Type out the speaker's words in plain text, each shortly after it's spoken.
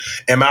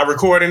Am I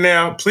recording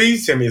now?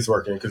 Please tell me it's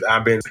working because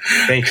I've been.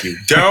 Thank you.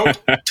 Don't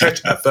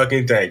touch a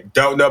fucking thing.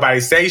 Don't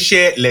nobody say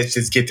shit. Let's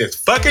just get this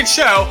fucking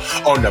show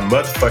on the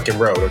motherfucking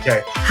road,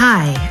 okay?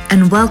 Hi,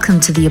 and welcome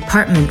to the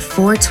Apartment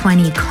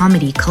 420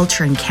 Comedy,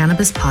 Culture, and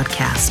Cannabis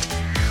podcast.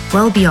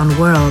 Well Beyond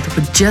World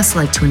would just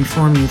like to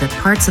inform you that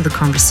parts of the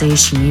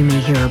conversation you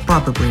may hear are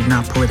probably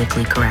not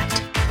politically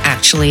correct.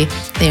 Actually,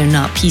 they are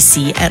not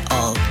PC at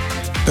all.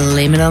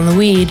 Blame it on the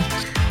weed.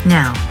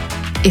 Now,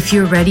 if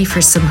you're ready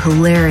for some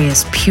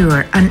hilarious,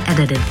 pure,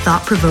 unedited,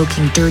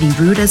 thought-provoking, dirty,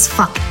 rude as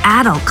fuck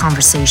adult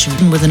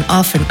conversation With an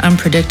often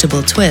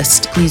unpredictable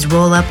twist, please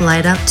roll up,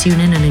 light up, tune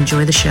in, and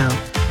enjoy the show.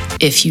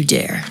 if you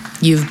dare.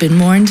 You've been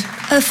warned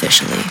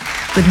officially.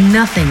 With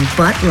nothing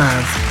but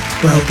love,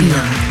 well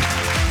beyond.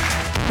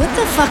 What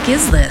the fuck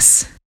is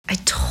this? I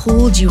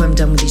told you I'm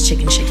done with these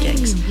chicken shit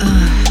gigs.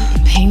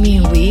 Pay me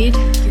in weed?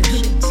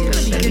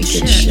 Better be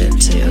good shit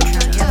too.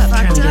 I'm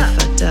trying to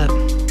get fucked up.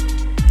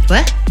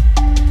 What?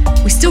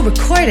 We still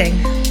recording?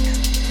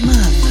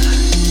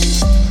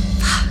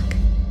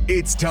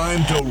 It's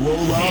time to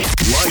roll up,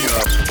 light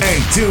up,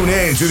 and tune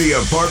in to the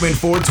Apartment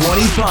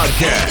 420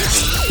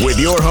 podcast with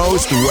your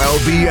host, Well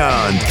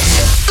Beyond.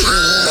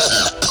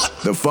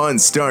 The fun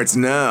starts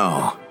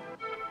now.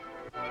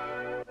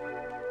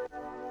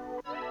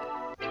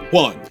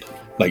 One,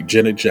 like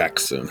Janet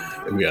Jackson,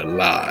 and we are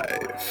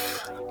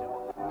live.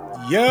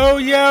 Yo,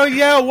 yo,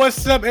 yo.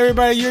 What's up,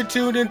 everybody? You're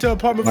tuned into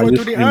Apartment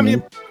 420. I'm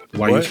your...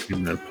 Why are you What?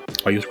 screaming?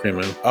 Why are you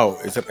screaming? Oh,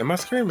 am I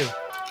screaming?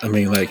 I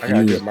mean, like I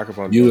gotta get a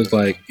microphone. you was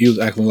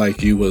acting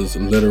like you was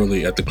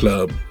literally at the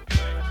club,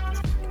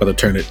 about to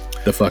turn it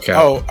the fuck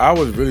out. Oh, I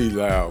was really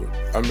loud.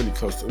 I'm really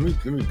close to.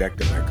 Let me back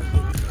the mic a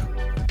little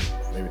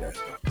bit. Maybe that's.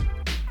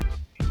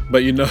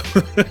 But you know,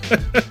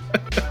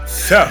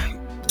 So,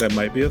 that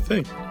might be a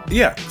thing.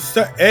 yeah.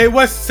 So, hey,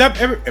 what's up?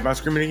 Am I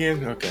screaming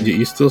again? Okay.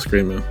 You still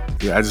screaming?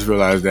 Yeah, I just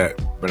realized that,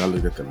 but I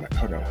looked at the mic.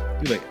 Hold on.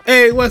 You're like,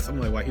 hey, what's? I'm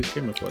like, why he's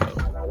screaming for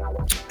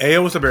though? Hey,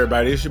 what's up,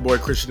 everybody? It's your boy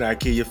Christian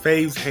IK, your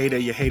faves hater,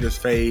 your haters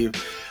fave.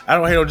 I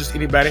don't hate on just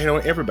anybody, I hate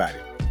on everybody.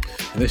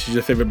 And this is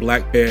your favorite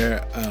black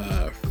bear.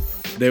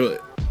 They were,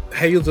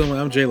 hey, you doing?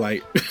 I'm Jay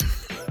Light.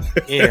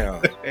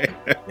 Yeah.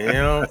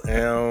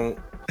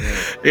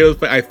 It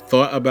was. I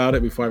thought about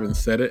it before I even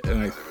said it,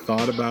 and I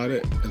thought about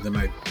it, and then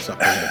I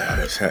stopped thinking about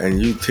it.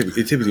 And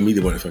it's typically me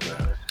the one that fucking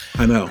out.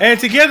 I know. And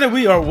together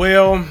we are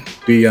well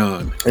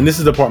Beyond. and this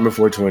is Apartment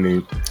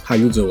 420. How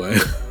you doing?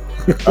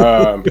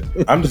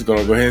 I'm just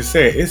gonna go ahead and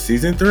say it. It's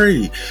season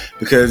 3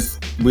 because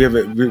we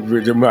might as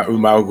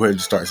well go ahead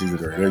and start season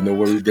 3.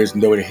 There's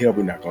no way in hell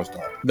we're not gonna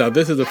start. No,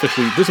 this will be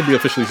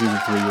officially season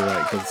 3. You're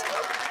right, because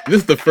this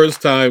is the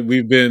first time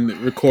we've been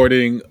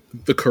recording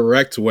the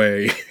correct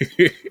way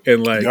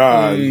in like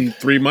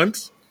 3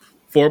 months,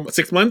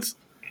 6 months.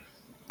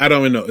 I don't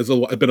even know. It's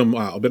been a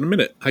while. It's been a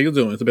minute. How you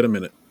doing? It's been a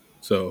minute.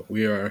 So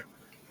we're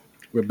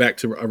back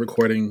to a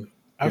recording.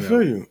 I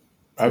feel you.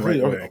 right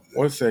Okay, way.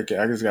 1 second.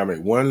 I just gotta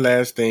make one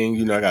last thing.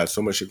 You know, I got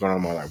so much shit going on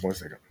in my life. 1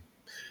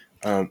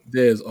 second.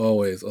 There's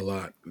always a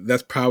lot.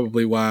 That's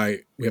probably why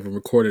we haven't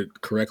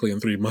recorded correctly in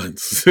 3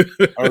 months.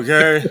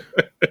 Okay.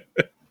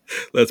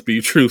 Let's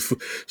be truth.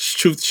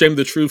 Shame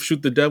the truth,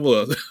 shoot the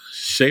devil.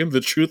 Shame the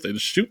truth and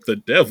shoot the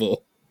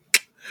devil.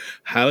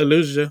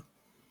 Hallelujah.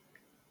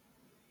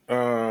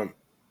 There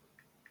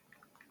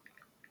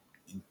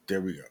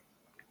we go.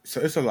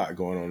 So it's a lot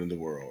going on in the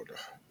world.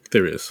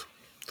 There is.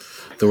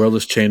 The world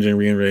is changing,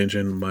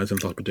 rearranging, minds and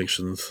thought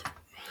predictions,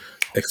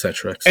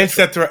 etc.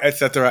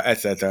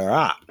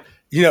 etc.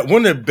 You know,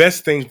 one of the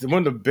best, not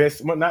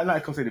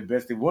gonna say the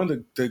best thing. One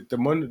of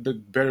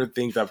the better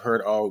things I've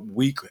heard all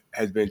week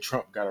has been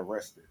Trump got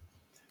arrested.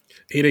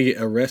 He didn't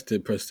get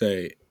arrested per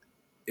se.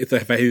 It's the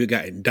fact he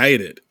got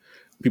indicted.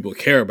 People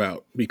care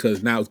about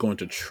because now it's going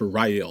to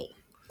trial.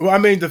 Well, I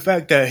mean the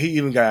fact that he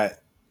even got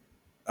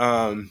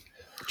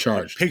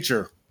Charged.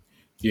 picture,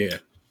 Yeah.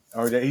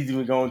 or that he's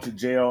even going to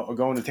jail or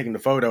going to taking the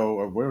photo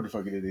or whatever the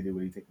fuck it is they did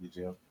when he took to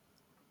jail.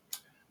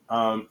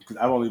 Because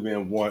I've only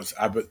been once.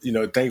 But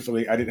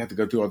thankfully I didn't have to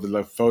go through all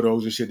the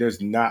photos and shit. There's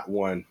not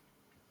one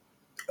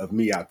of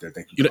me out there.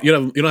 Thank you. You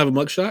don't have a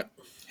mugshot?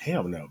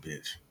 Hell no,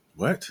 bitch.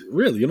 What?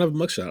 Really? You don't have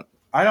a mugshot?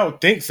 I don't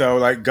think so.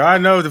 Like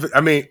God knows. I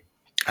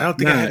don't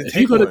think I had to If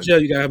take you go to one.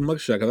 jail, you gotta have a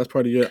mugshot because that's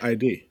part of your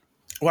ID.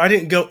 Well, I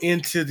didn't go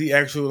into the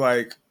actual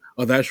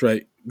Oh, that's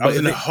right. I was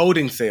in the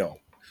holding cell.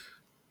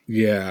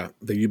 Yeah,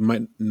 that you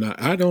might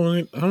not. I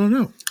don't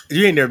know.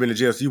 You ain't never been to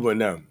jail, so you wouldn't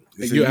know.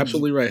 So You're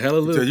absolutely right. So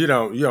Hallelujah. you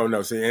don't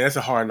know. See, and that's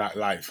a hard knock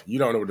life. You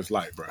don't know what it's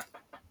like, bro.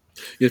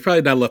 There's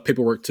probably not enough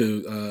paperwork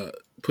to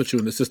put you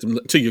in the system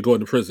until you go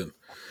into prison.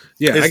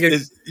 Yeah,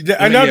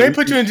 I know they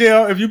put you in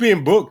jail if you're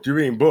being booked. You're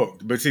being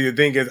booked. But see, the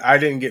thing is, I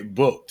didn't get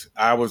booked.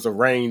 I was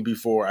arraigned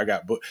before I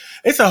got booked.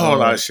 It's a whole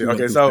lot of shit.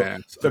 Okay, so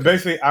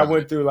basically, I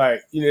went through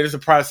there's a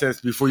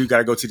process before you got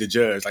to go to the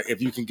judge. Like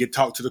if you can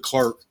talk to the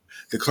clerk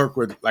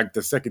with like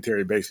the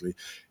secretary. Basically,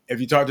 if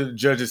you talk to the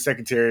judge's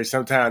secretary,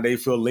 sometimes they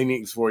feel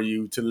lenient for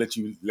you to let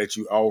you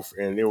off,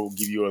 and they will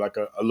give you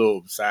a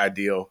little side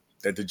deal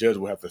that the judge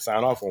will have to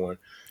sign off on.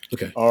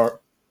 Okay.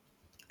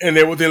 and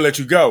they will then let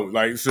you go.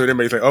 Like, so they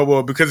may say, oh,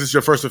 well, because it's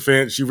your first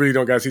offense, you really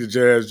don't got to see the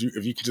judge.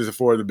 If you can just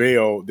afford the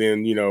bail,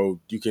 then, you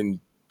can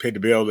pay the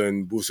bail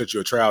and we'll set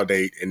you a trial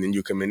date and then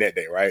you come in that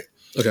day, right?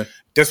 Okay.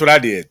 That's what I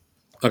did.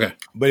 Okay.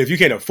 But if you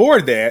can't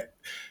afford that,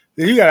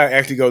 then you got to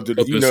actually go to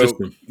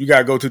you got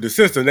to go to the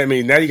system. That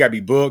means now you got to be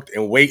booked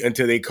and wait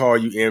until they call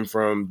you in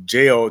from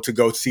jail to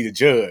go see the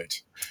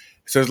judge.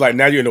 So it's like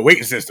now you're in the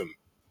waiting system.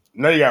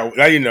 Now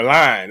you're in the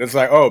line. It's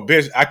like, oh,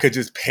 bitch, I could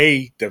just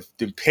pay the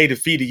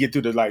fee to get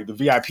through the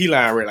VIP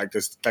line, right? Like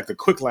the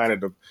quick line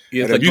at the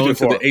it's like going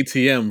to the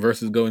ATM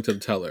versus going to the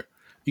teller.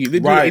 You do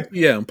the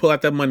ATM, pull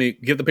out that money,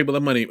 give the people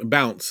the money, and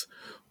bounce,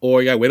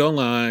 or you got to wait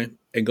online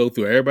and go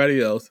through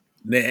everybody else.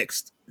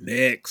 Next,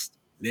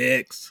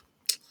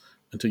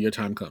 until your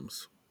time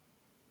comes.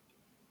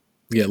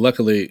 Yeah,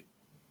 luckily,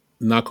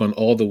 knock on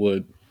all the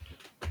wood,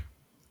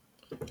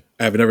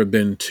 I've never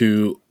been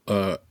to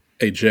a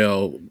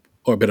jail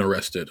or been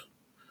arrested.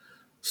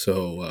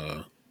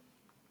 So,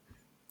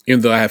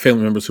 even though I have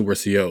family members who were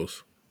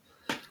COs.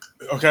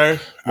 Okay,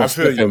 I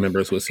feel you. Family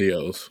members with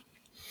COs.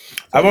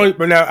 So,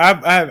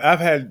 I've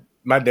had,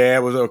 my dad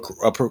was a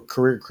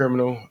career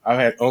criminal. I've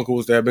had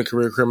uncles that have been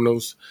career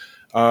criminals.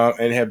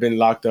 And have been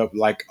locked up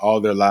like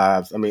all their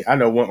lives. I mean, I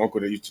know one uncle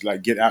that used to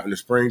like get out in the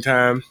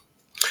springtime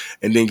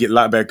and then get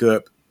locked back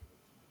up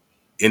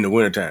in the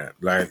wintertime.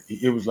 Like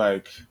it was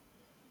like,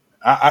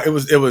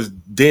 it was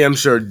damn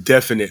sure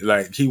definite.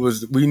 Like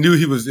we knew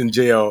he was in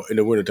jail in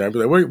the wintertime.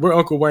 Like, where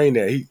Uncle Wayne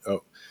at? He in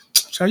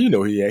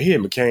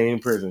McCain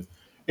prison.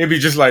 It'd be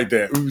just like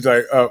that. We was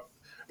like,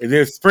 and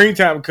then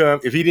springtime come,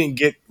 if he didn't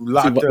get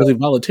locked up. Was he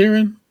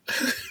volunteering?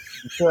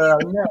 No.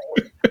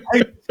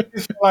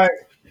 It's like,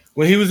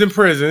 when he was in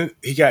prison,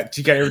 he got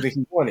everything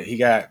he wanted. He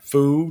got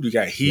food, you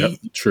got heat.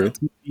 Yep, true.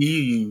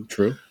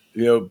 True.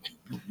 You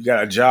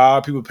got a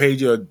job. People paid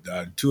you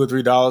 $2 or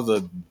 $3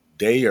 a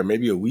day, or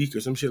maybe a week,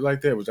 or some shit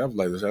like that. Which I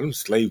was like, I'm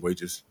slave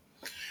wages.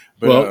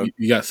 But,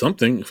 you got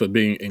something for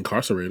being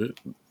incarcerated.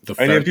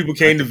 And then people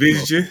came to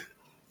visit you.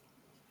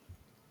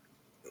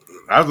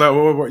 I was like,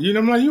 well,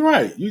 I'm like, you're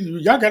right.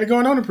 Y'all got it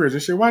going on in prison.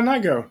 Shit, why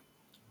not go?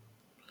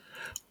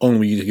 Only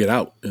when you get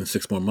out in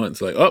 6 more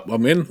months. Like,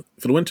 I'm in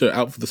for the winter,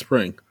 out for the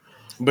spring.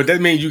 But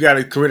that means you got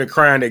to commit a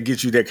crime that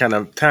gets you that kind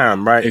of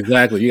time, right?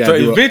 Exactly. You got to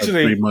do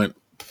eventually, a 3-month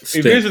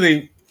stint.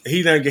 Eventually,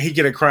 he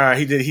get a crime.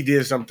 He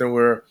did something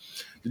where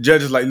the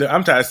judge is like, look,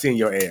 I'm tired of seeing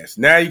your ass.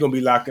 Now you're gonna be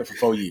locked up for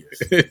 4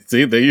 years.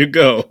 See, there you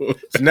go.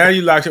 So now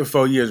you locked up for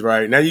 4 years,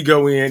 right? Now you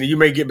go in and you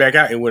may get back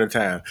out in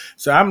wintertime.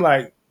 So I'm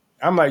like,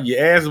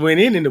 your ass went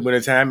in the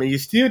wintertime and you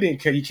still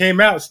didn't. You came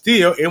out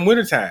still in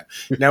wintertime.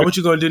 Now what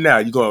you gonna do now?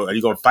 Are you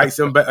gonna fight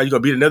somebody? Are you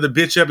gonna beat another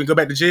bitch up and go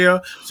back to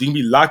jail so you can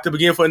be locked up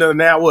again for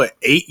another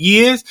 8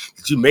 years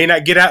that you may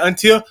not get out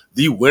until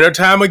the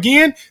wintertime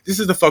again? This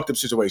is the fucked up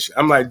situation.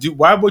 I'm like, dude,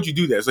 why would you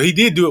do that? So he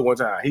did do it one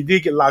time. He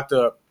did get locked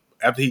up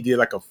after he did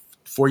like a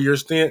 4-year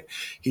stint.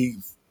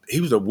 He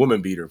was a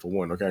woman beater for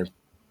one. Okay.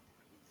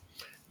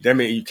 That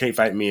means you can't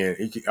fight men.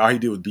 All he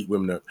did was beat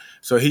women up.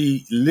 So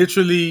he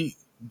literally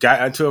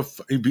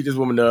he beat this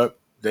woman up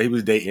that he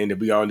was dating, that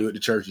we all knew at the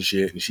church and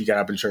shit. And she got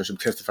up in church and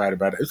testified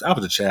about it. I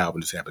was a child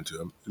when this happened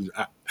to him. It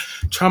was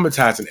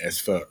traumatizing as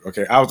fuck.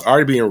 Okay, I was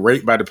already being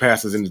raped by the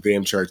pastors in the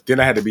damn church. Then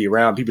I had to be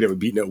around people that were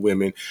beating up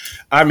women.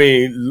 I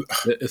mean,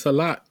 it's a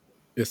lot.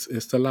 It's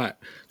a lot.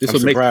 I'm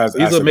surprised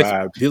I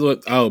survived.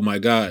 Oh my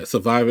God,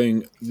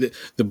 surviving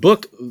the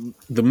book,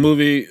 the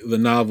movie, the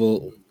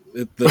novel.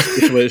 The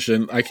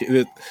situation,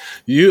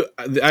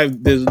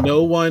 there's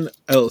no one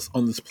else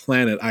on this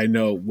planet I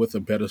know with a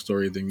better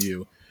story than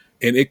you,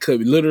 and it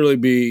could literally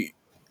be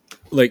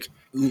like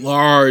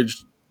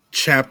large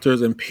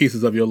chapters and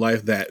pieces of your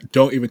life that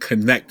don't even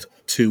connect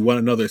to one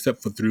another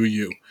except for through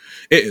you.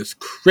 It is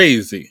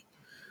crazy.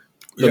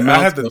 I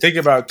have to think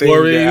about things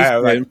that I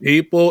have, and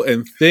people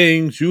and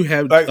things you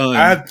have done.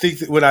 I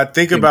think when I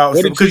think about,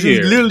 because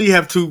you literally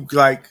have to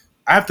I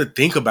have to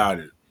think about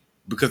it.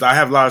 Because I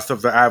have a lot of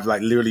stuff that I've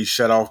literally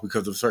shut off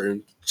because of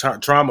certain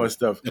trauma and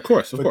stuff. Of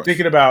course.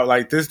 Thinking about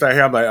this right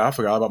here, I'm like, I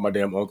forgot about my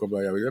damn uncle.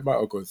 I'm like, my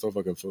uncle is so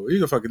fucking fool.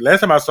 He's a fucking.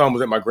 Last time I saw him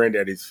was at my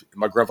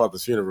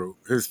grandfather's funeral.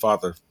 His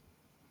father's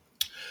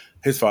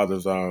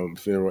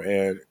funeral,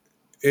 and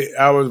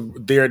I was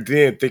there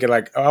then thinking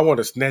I want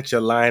to snatch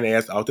your lying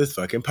ass off this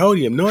fucking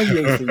podium, knowing you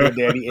ain't seen your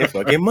daddy in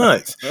fucking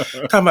months.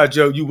 Talking about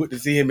Joe, you went to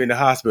see him in the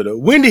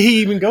hospital. When did he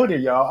even go there,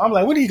 y'all? I'm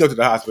like, when did he go to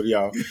the hospital,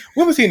 y'all?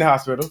 When was he in the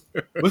hospital?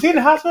 Was he in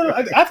the hospital?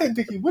 I didn't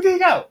think when did he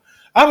go?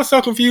 I was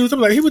so confused.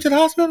 I'm like, he went to the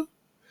hospital?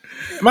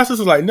 My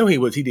sister was like, no, he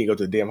didn't go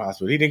to the damn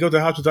hospital. He didn't go to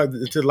the hospital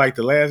until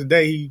the last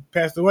day he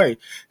passed away.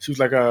 She was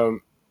like, I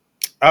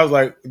was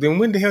like, then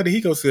when the hell did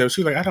he go see him?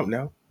 She was like, I don't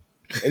know.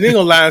 And then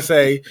gonna lie and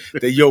say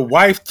that your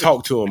wife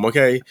talked to him,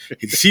 okay?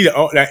 He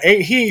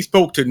ain't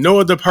spoke to no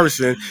other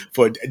person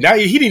now.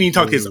 He didn't even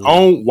talk to his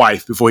own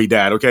wife before he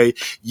died, okay?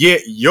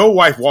 Yet your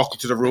wife walked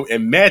into the room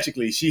and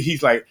magically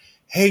he's like,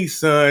 hey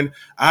son,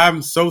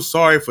 I'm so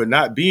sorry for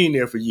not being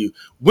there for you.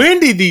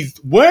 Where's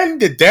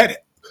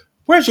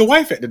your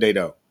wife at today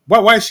though?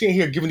 Why is she in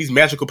here giving these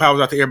magical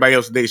powers out to everybody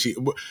else today?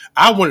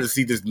 I wanted to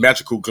see this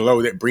magical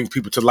glow that brings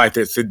people to life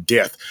that's in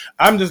death.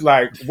 I'm just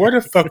like, where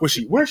the fuck was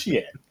she? Where's she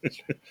at?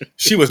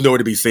 She was nowhere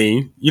to be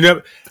seen. You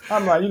know,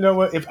 I'm like, you know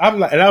what? If I'm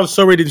like, and I was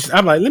so ready to,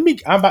 I'm like,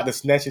 I'm about to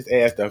snatch his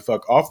ass the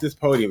fuck off this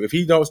podium if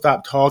he don't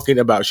stop talking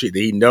about shit that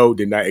he know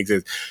did not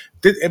exist.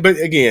 But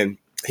again,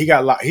 he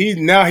got locked.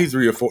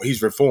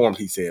 He's reformed.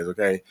 He says,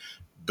 okay.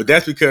 But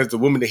that's because the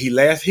woman that he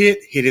last hit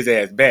his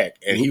ass back,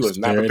 and he was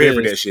not prepared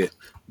for that shit.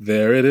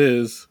 There it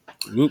is.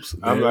 Whoops.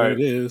 It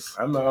is.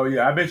 I'm like, oh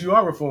yeah, I bet you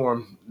are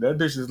reformed. That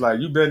bitch is like,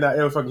 you better not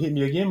ever fucking hit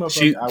me again,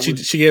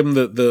 motherfucker. She gave him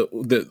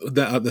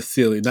the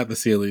Celie, not the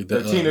Celie,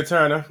 the Tina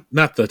Turner,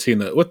 not the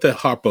Tina. What the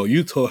Harpo?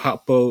 You told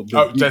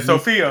Harpo. That's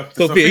Sophia.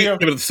 Sophia.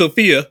 Give it to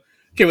Sophia.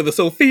 Give it to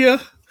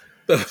Sophia.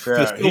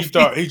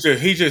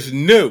 He just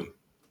knew.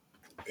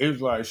 It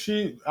was like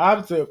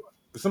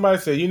somebody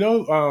said,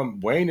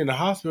 Wayne in the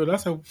hospital. I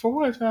said, for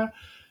what, child?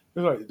 It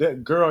was like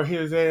that girl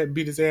hit his ass,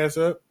 beat his ass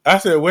up. I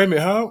said, wait a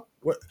minute, huh?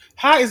 What?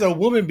 How is a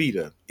woman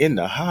beater in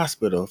the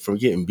hospital from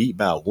getting beat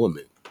by a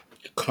woman?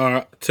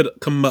 Point.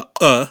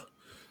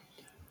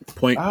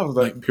 I was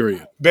like,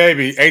 period.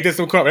 Baby, ain't this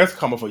some karma? That's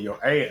karma for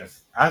your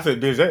ass. I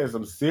said, bitch, that is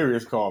some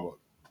serious karma.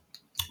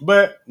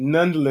 But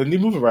nonetheless,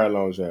 need moving right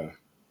along, child.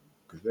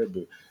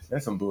 Because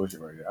that's some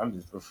bullshit right there. I'm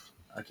just,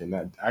 I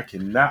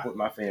cannot with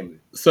my family.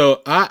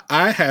 So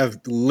I have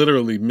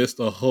literally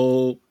missed a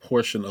whole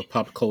portion of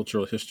pop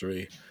cultural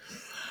history.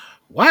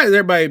 Why is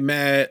everybody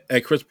mad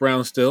at Chris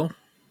Brown still?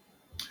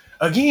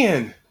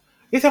 Again,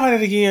 they talk about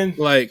it again.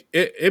 Like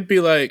it'd be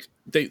like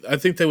I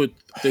think they would.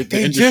 The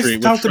they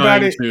just talked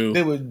about it.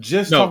 They would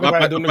just talk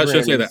about it.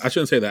 I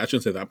shouldn't say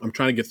that. I'm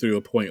trying to get through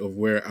a point of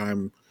where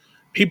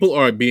people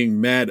are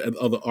being mad at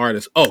other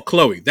artists. Oh,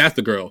 Chloe, that's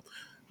the girl.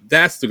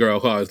 That's the girl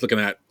who I was looking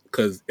at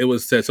because it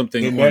was said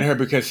something. They met her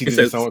because she did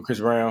a song with Chris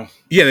Brown.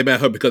 Yeah, they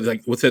met her because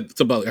said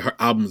something about her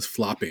album is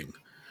flopping.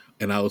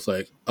 And I was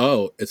like,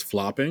 oh, it's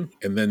flopping.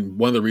 And then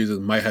one of the reasons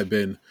might have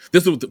been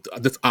this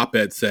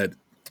op-ed said,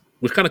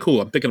 which kind of cool.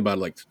 I'm thinking about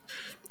it, like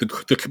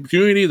the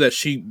community that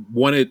she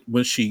wanted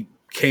when she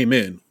came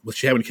in,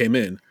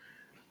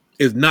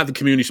 is not the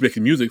community she's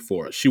making music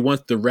for. She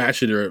wants the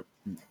ratcheter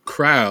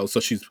crowd, so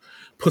she's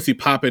pussy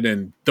popping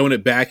and throwing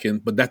it back in,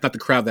 but that's not the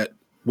crowd that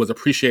was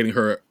appreciating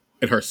her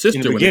and her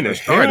sister when they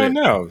first started.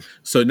 No.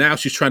 So now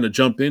she's trying to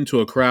jump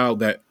into a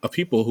crowd of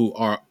people who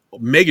are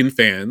Megan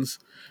fans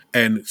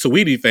and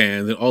Saweetie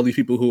fans and all these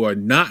people who are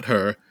not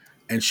her,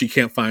 and she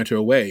can't find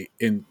her way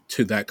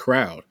into that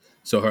crowd.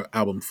 So her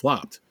album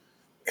flopped.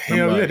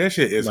 Hell yeah, that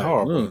shit is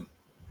horrible.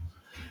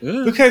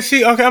 Yeah. Because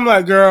I'm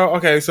like, girl,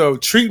 okay, so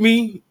Treat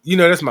Me,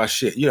 that's my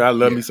shit. I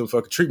love me some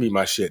fucking Treat Me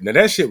my shit. Now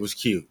that shit was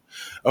cute.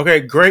 Okay,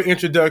 great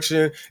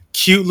introduction,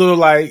 cute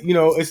little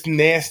it's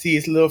nasty,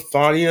 it's a little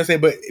funny, you know what I'm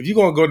saying? But if you're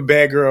gonna go to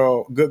bad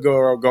girl, good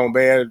girl, going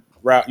bad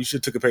route, you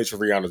should take a page from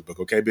Rihanna's book,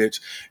 okay, bitch?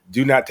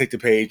 Do not take the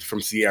page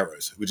from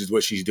Ciara's, which is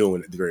what she's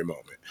doing at the very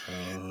moment.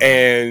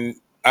 And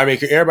I mean,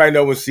 everybody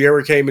know when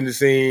Ciara came in the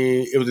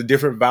scene, it was a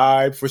different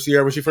vibe for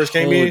Ciara when she first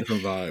came in.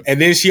 Different vibe. And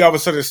then she all of a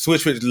sudden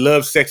switched with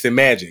Love, Sex, and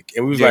Magic.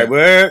 And we was like,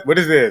 what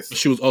is this?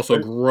 She was also a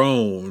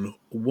grown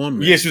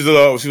woman. Yeah, she was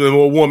a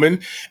more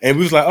woman. And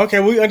we was like, okay,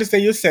 we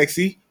understand you're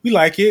sexy. We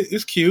like it.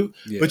 It's cute.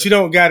 Yeah. But you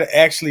don't got to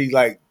actually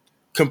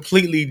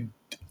completely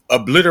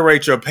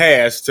obliterate your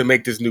past to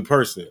make this new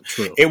person.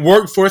 True. It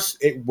worked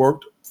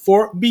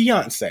for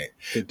Beyonce.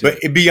 But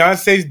in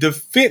Beyonce's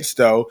defense,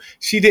 though,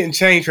 she didn't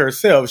change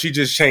herself. She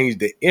just changed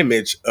the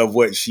image of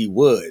what she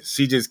was.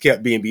 She just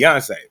kept being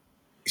Beyonce.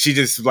 She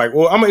just was like,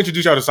 well, I'm going to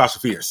introduce y'all to Sasha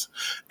Fierce.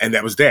 And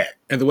that was that.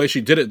 And the way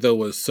she did it, though,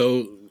 was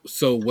so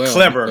well.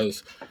 Clever.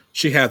 Because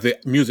she had the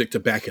music to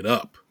back it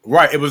up.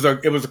 Right. It was a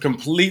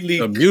completely...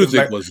 The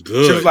music was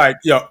good. She was like,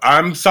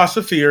 I'm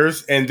Sasha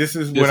Fierce, and this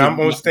is when I'm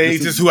on stage.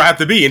 This is who I have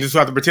to be, and this is who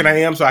I have to pretend I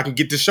am so I can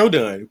get this show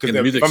done. Because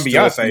if I'm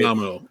Beyonce,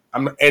 phenomenal.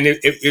 And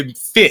it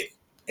fit.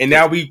 And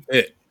now we...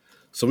 fit.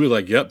 So we were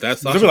like, yep,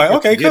 that's Sasha. So we're like,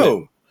 okay,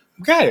 cool.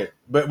 Got it.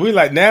 But we're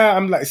like, now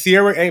I'm like,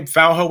 Ciara ain't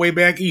found her way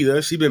back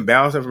either. She been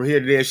bouncing from here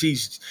to there. She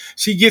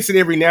gets it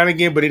every now and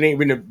again, but it ain't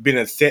been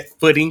a set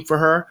footing for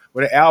her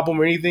with an album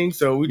or anything.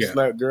 So we just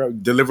like, girl,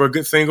 deliver a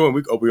good single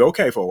and we're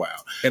okay for a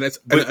while. And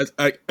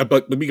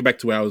but let me get back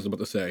to what I was about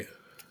to say.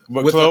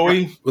 With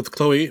Chloe? With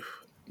Chloe.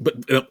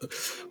 But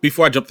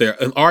before I jump there,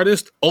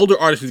 older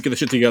artists need to get the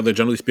shit together,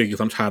 generally speaking,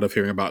 because I'm tired of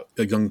hearing about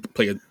a young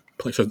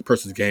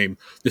person's game.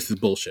 This is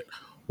bullshit.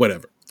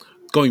 Whatever.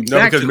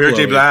 Because Mary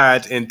J.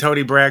 Blige and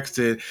Toni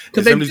Braxton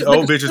and some of these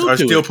old bitches are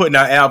still putting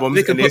out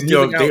albums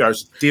they are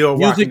still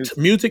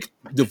music,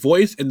 the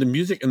voice and the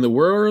music and the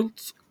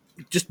words,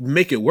 just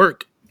make it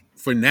work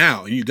for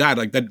now. You got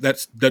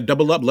that's the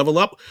double up, level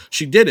up.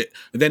 She did it.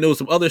 And then there was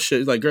some other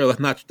shit. It's like, girl, that's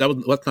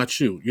not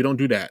you. You don't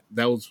do that.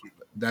 That's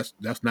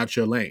not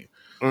your lane.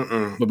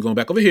 But we're going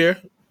back over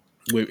here.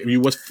 You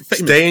was famous.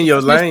 Stay in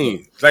your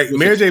lane. Like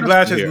Mary J.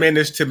 Blige has here.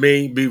 managed to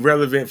be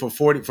relevant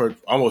for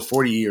almost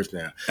 40 years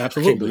now.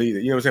 Absolutely. I can't believe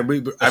it. You know what I'm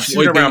saying? She's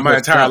been around my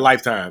entire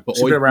lifetime.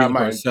 She's been around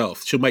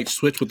herself. She might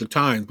switch with the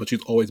times, but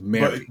she's always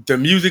Mary. But the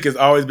music has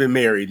always been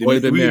Mary.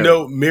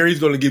 Know Mary's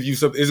going to give you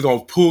something. It's going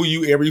to pull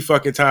you every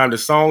fucking time. The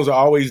songs are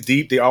always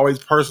deep. They're always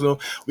personal.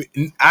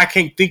 I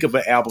can't think of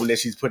an album that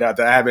she's put out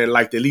that I haven't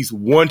liked at least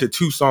 1 to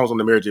 2 songs on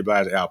the Mary J.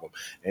 Blige album.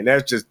 And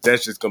that's just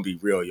going to be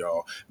real,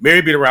 y'all.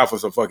 Mary been around for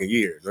some fucking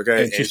years, okay?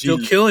 And she's still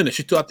killing it.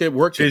 She's still out there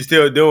working. She's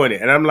still doing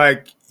it. And I'm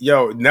like,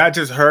 yo, not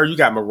just her. You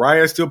got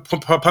Mariah still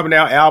pumping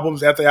out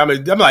albums after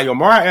albums. I'm like, yo,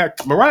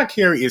 Mariah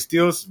Carey is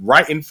still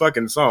writing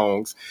fucking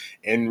songs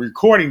and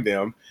recording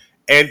them,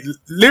 and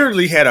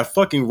literally had a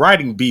fucking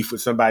writing beef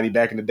with somebody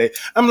back in the day.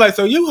 I'm like,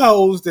 so you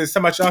hoes that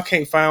some of y'all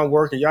can't find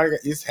work and y'all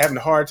is having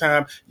a hard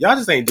time. Y'all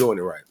just ain't doing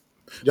it right.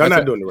 Y'all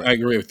not doing it right. I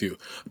agree with you,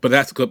 but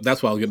that's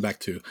what I'll get back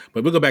to.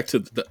 But we'll go back to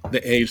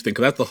the age thing,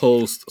 because that's the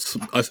whole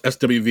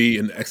SWV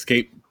and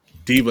Escape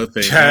Diva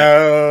thing.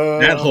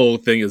 That whole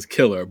thing is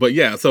killer. But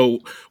yeah, so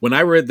when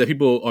I read that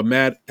people are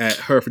mad at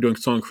her for doing a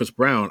song Chris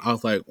Brown, I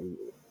was like,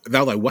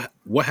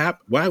 what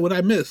happened? Why would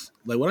I miss?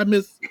 Like, what I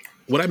miss?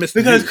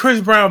 Because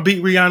Chris Brown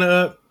beat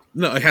Rihanna up.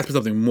 No, it has to be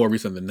something more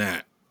recent than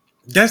that.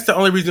 That's the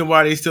only reason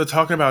why they still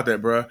talking about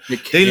that, bro.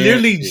 They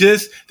literally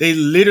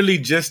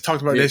just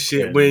talked about that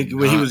shit when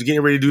he was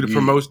getting ready to do the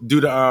promotion,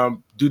 do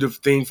the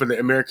thing for the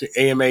American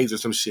AMAs or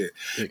some shit.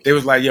 They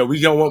was like, yo,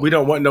 we don't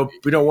want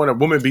a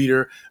woman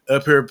beater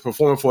up here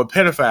performing for a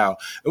pedophile.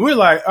 And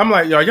I'm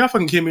like, y'all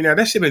fucking kidding me now?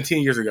 That shit been 10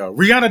 years ago.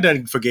 Rihanna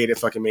doesn't forget that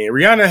fucking man.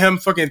 Rihanna and him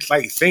fucking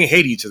like saying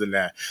hate each other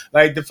now.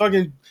 Like the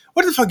fucking.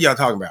 What the fuck y'all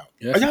talking about?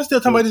 Are y'all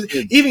still talking about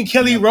this? Even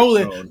Kelly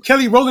Rowland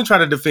tried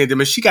to defend him,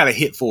 and she got a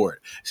hit for it.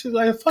 She's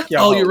like, "Fuck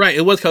y'all." Oh, you're right.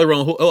 It was Kelly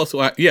Rowland.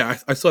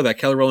 I saw that.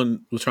 Kelly Rowland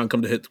was trying to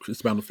come to hit Chris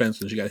Brown the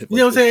fence, and she got hit. You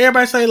know what I'm saying?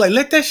 Everybody's saying like,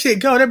 "Let that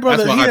shit go." That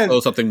brother. That's why I saw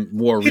something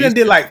more. He done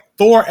did like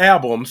 4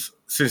 albums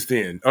since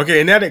then. Okay,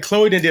 and now that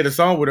Chloe done did a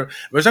song with her,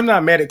 which I'm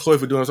not mad at Chloe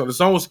for doing something. The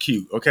song was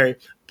cute. Okay,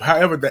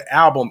 however, the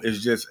album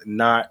is just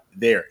not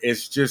there.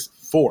 It's just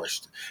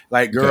forced.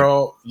 Like,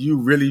 girl, you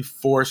really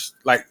forced.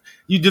 Like,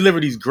 you deliver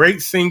these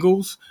great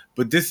singles.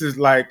 But this is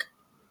like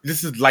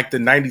the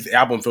 90s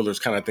album fillers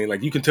kind of thing.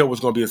 Like, you can tell what's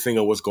going to be a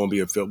single, what's going to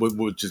be a fill,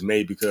 which is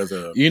made because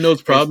of. You know what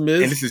the problem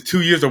is? And this is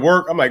 2 years of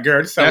work. I'm like,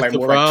 girl, this sounds like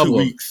more like 2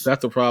 weeks.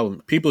 That's the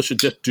problem. People should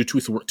just do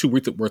 2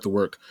 weeks worth of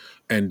work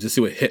and just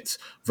see what hits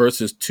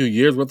versus 2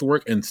 years worth of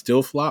work and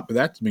still flop. But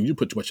that means you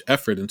put too much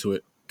effort into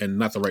it and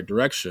not the right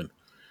direction.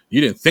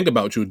 You didn't think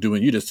about what you were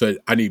doing. You just said,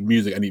 I need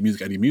music, I need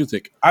music, I need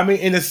music. I mean,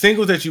 and the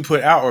singles that you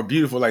put out are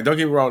beautiful. Like, don't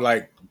get me wrong,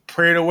 like,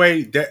 Pray It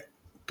Away, that.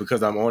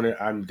 Because I'm on it,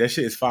 that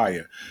shit is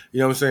fire.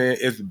 You know what I'm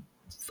saying?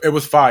 It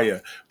was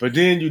fire. But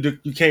then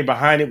you came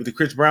behind it with the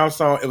Chris Brown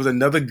song. It was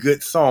another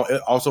good song. It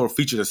also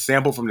featured a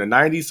sample from the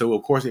 90s, so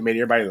of course it made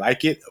everybody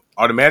like it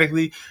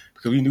automatically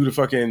because we knew the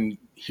fucking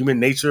Human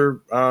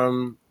Nature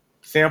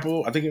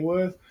sample, I think it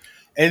was.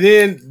 And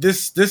then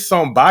this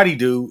song Body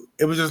Do,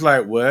 it was just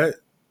like, what?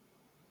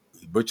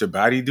 But your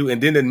body do,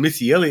 and then the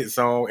Missy Elliott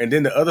song, and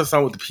then the other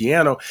song with the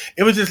piano.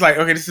 It was just like,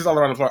 okay, this is all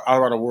around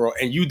the world,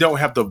 and you don't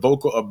have the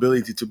vocal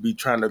ability to be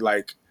trying to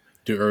like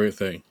do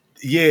everything.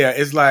 Yeah,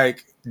 it's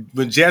like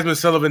when Jasmine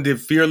Sullivan did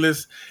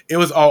Fearless, it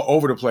was all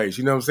over the place.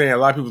 You know what I'm saying? A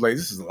lot of people were like,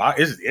 this is a lot.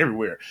 It's just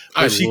everywhere.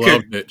 But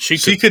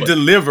she could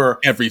deliver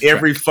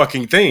every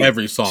fucking thing.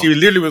 Every song. She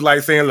literally was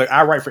like saying, look,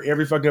 I write for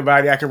every fucking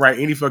body. I can write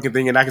any fucking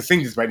thing, and I can sing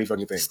just about any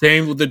fucking thing.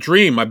 Same with The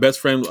Dream. My best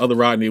friend, other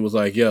Rodney, was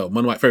like, yo, one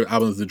of my favorite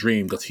albums is The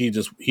Dream because he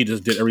just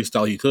did every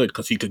style he could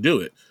because he could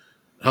do it.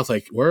 I was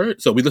like, word?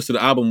 So we listened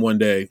to the album one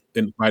day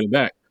and write it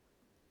back.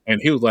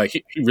 And he was like,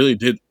 he really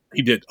did.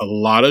 He did a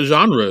lot of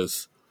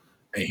genres.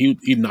 And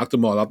he knocked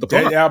them all out the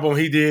park. That album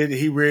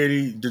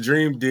The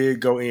Dream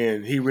did go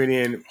in. He went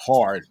in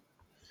hard.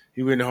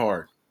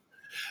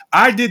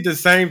 I did the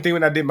same thing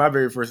when I did my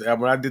very first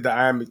album. When I did the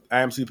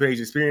IMC Page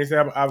Experience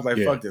album, I was like,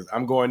 fuck this.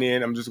 I'm going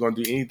in. I'm just going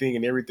to do anything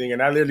and everything.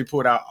 And I literally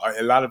pulled out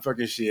a lot of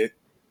fucking shit.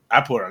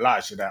 I pulled a lot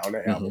of shit out on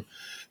that album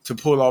to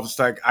pull off. It's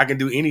like, I can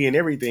do any and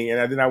everything.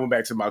 And then I went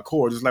back to my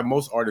core, just like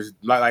most artists,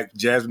 like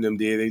Jasmine them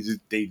did.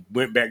 They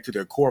went back to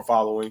their core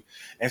following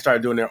and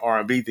started doing their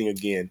R&B thing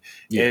again.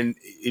 Yeah. And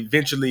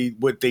eventually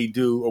what they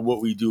do or what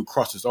we do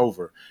crosses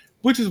over,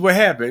 which is what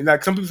happened.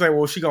 Like some people say,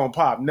 well, she gonna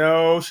pop.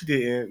 No, she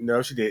didn't.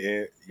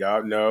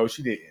 Y'all, no,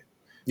 she didn't.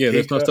 Yeah,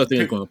 there's no such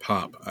thing as going to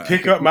pop.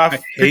 Pick up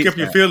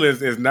your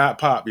feelings is not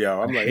pop,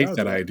 y'all. I hate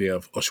that idea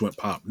of, she went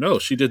pop. No,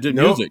 she just did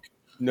music.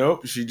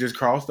 Nope, she just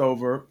crossed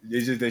over.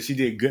 It's just that she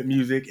did good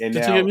music, and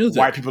now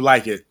white people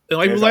like it. And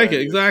white people like it,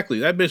 exactly.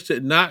 That bitch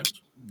did not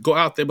go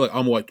out there and be like,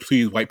 I'm going to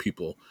please white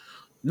people.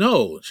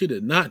 No, she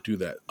did not do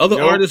that.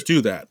 Other artists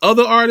do that.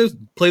 Other artists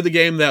play the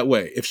game that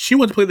way. If she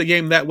wanted to play the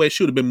game that way,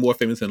 she would have been more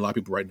famous than a lot of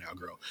people right now,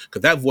 girl.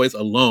 Because that voice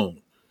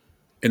alone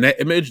and that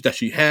image that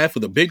she had for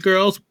the big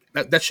girls,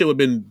 that shit would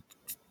have been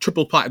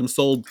triple platinum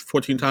sold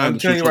 14 times. I'm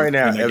telling you right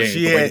now,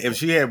 if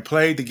she had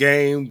played the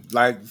game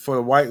like for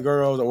the white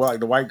girls or like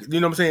the white, you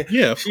know what I'm saying?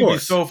 Yeah, of she'd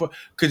course. be so.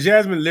 Because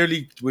Jasmine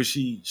literally, when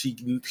she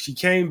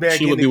came back,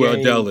 she would be where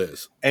Adele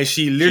is, and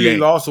she literally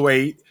lost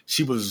weight.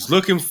 She was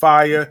looking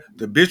fire.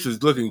 The bitch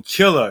was looking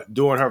killer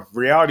doing her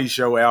reality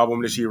show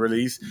album that she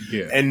released,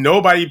 and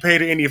nobody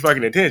paid her any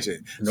fucking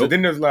attention. Nope. So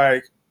then there's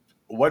like,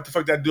 what the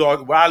fuck did I do?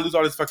 Why I lose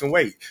all this fucking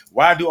weight?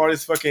 Why I do all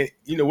this fucking,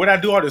 what I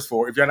do all this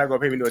for if y'all not gonna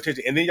pay me no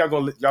attention? And then y'all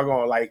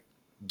gonna like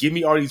give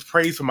me all these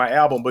praise for my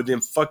album, but then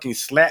fucking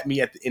slap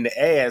me in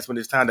the ass when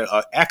it's time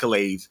to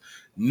accolades.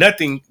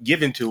 Nothing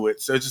given to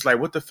it. So it's just like,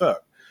 what the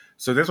fuck?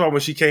 So that's why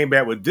when she came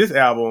back with this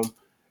album,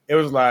 it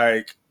was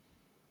like,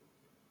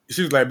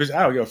 she was like, bitch,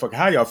 I don't give a fuck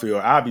how y'all feel.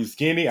 I'll be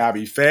skinny. I'll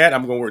be fat.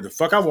 I'm going to wear the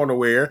fuck I want to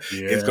wear.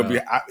 Yeah. It's going to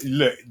be,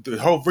 look, the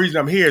whole reason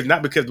I'm here is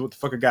not because of what the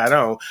fuck I got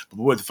on, but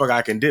what the fuck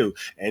I can do.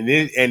 And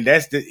then,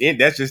 that's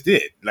just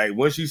it. Like,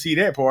 once you see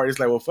that part, it's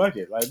like, well, fuck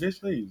it. Like, bitch,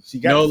 please. She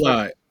got No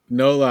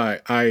lie.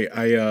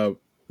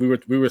 We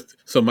were,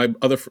 so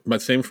my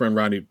same friend,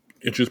 Ronnie,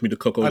 introduced me to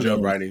Coco Jones. I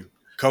love Ronnie.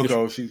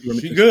 Coco, she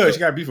good. She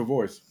got a beautiful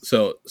voice.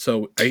 So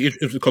I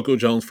introduced Coco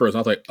Jones first. I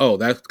was like, oh,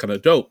 that's kind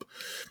of dope.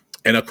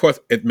 And of course,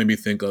 it made me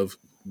think of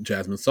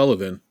Jasmine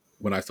Sullivan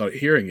when I started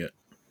hearing it.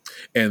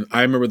 And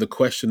I remember the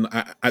question,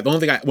 the only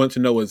thing I wanted to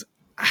know was,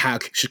 how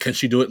can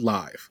she do it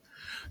live?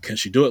 Can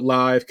she do it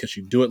live? Can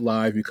she do it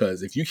live?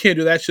 Because if you can't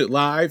do that shit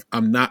live,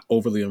 I'm not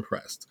overly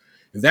impressed.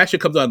 If that shit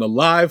comes out in a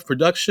live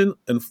production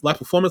and live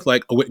performance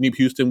like a Whitney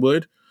Houston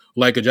would,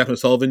 like a Jasmine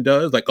Sullivan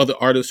does, like other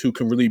artists who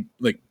can really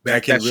like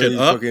back that shit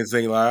up. Fucking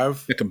sing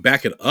live. They can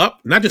back it up,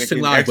 not just sing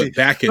live, but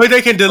back it. But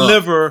they can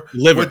deliver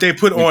what they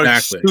put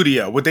on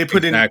studio, what they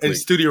put in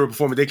studio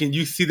performance.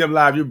 You see them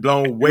live, you're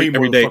blown way more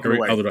every day, fucking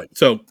away. Other day.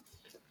 So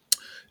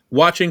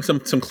watching some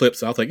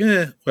clips, I was like,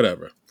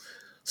 whatever.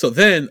 So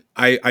then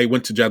I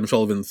went to Jasmine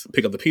Sullivan's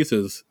Pick Up the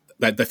Pieces,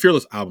 that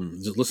Fearless album,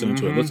 just listening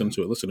to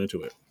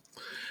it.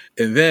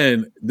 And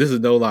then, this is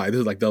no lie, this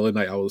is like the other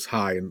night I was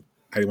high and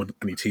I didn't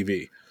need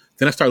TV.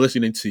 Then I started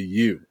listening to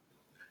you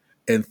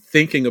and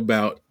thinking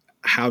about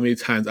how many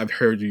times I've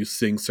heard you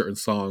sing certain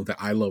songs that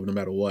I love no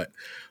matter what.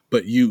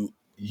 But you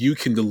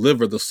can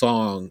deliver the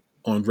song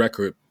on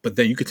record, but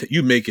then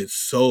you make it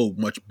so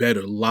much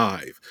better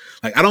live.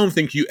 Like, I don't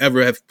think you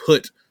ever have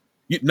put,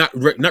 not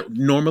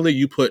normally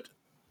you put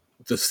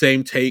the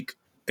same take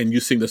and you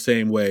sing the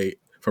same way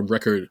from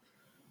record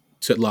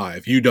to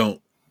live. You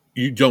don't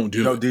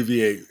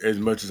deviate as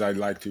much as I'd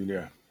like to.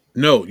 Yeah.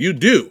 No, you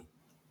do.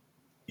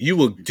 You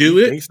will do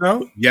it. Think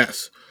so?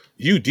 Yes.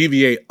 You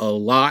deviate a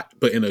lot,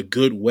 but in a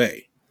good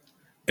way.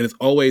 And it's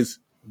always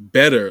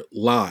better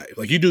live.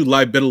 Like, you do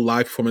better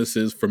live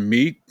performances for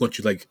me once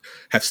you like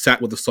have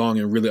sat with the song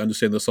and really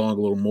understand the song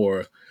a little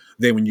more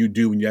than when you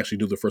actually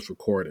do the first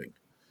recording.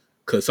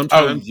 Because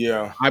sometimes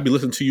I'd be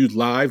listening to you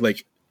live,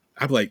 like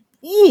I'm like,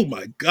 oh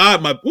my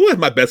God, who is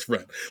my best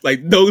friend?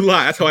 Like, no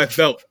lie, that's how I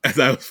felt as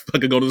I was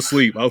fucking going to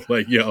sleep. I was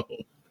like, yo,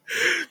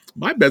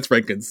 my best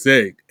friend can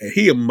sing, and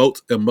he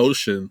emotes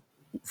emotion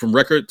from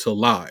record to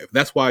live.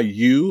 That's why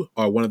you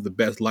are one of the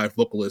best live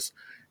vocalists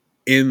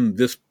in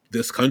this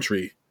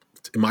country,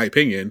 in my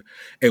opinion,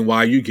 and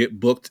why you get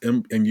booked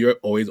and you're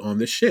always on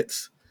the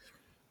shits.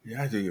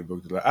 Yeah, I do get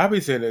booked a lot. I've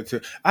been saying that too.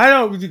 I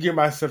don't really give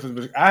myself as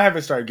much. I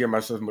haven't started giving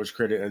myself as much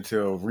credit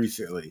until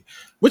recently,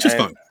 which is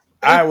fun.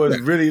 I was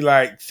really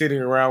like sitting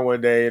around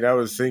one day and I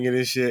was singing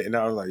this shit and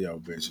I was like, yo,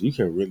 bitch, you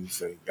can really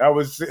sing. I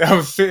was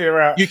sitting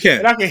around. You can.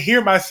 And I can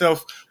hear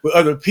myself with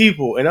other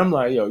people and I'm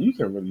like, yo, you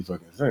can really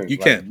fucking sing. You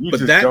can.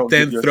 But that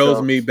then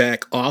throws me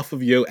back off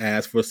of your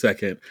ass for a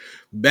second.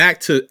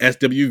 Back to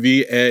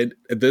SWV and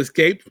the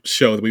Escape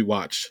show that we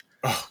watched.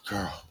 Oh,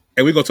 girl.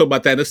 And we're going to talk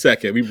about that in a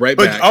second. We right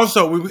back. But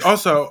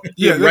also,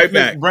 yeah, right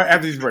back. Right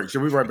after these breaks. So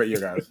we right back here,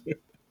 guys.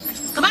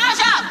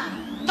 Commercial!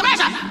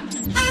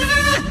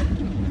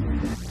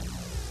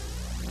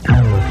 I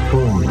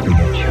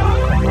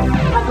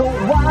go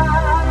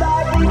wild, I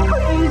get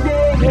crazy,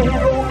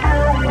 go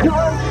out of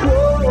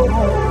control.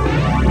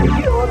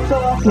 You're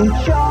talking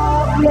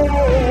chocolate,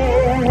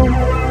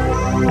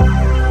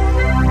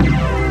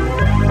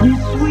 you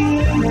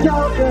sweet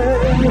talker,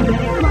 you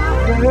make my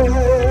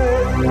hurt.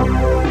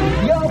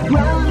 Your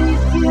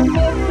brownies give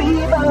me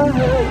fever,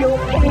 your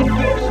cake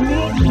gives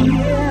me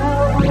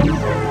chills.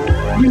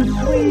 You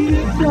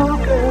sweet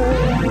talker,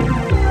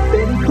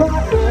 Betty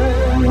Crocker.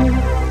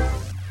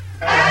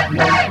 At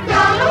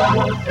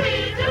McDonald's, we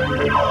do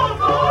more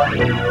for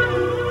you.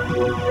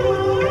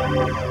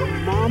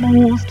 Mama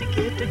wants to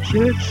get to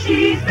church.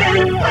 She's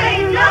been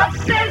waiting up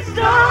since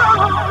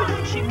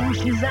dawn. She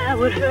wishes I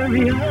would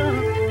hurry up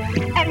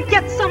and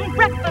get some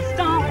breakfast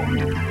on.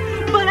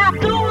 But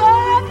after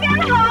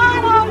working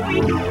hard all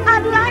week,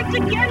 I'd like to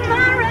get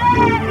my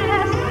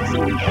rest. So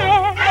we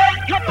head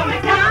for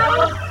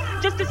McDonald's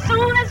just as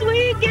soon as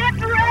we get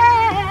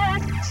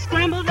dressed.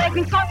 Scrambled eggs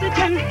and sausage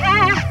and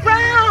hash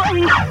brown.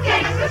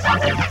 Cakes and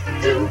sausage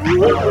too.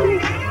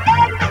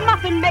 Egg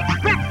muffin makes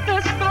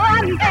breakfast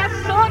fun. They're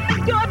so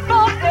good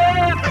for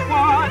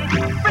everyone.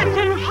 Fresh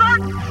and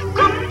hot,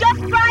 cooked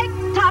just right,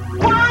 top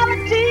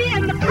quality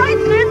in the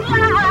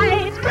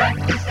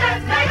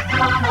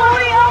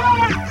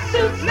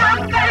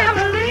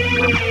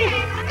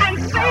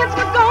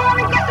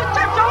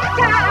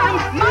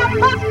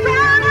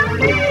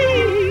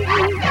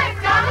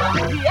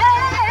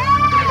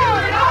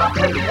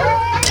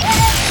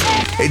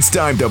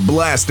time to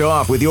blast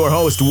off with your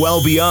host,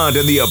 Well Beyond,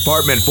 and the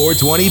Apartment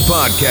 420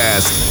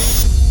 podcast.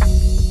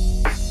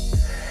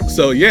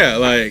 So yeah,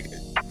 like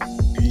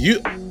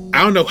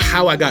I don't know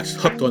how I got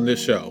hooked on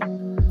this show.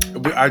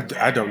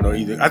 I don't know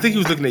either. I think you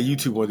was looking at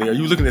YouTube one day, or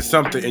you was looking at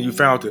something and you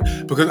found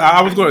it. Because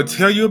I was going to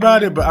tell you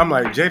about it, but I'm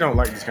like, Jay don't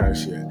like this kind of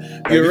shit.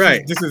 Like, You're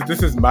right.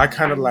 This is my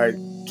kind of like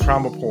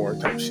trauma porn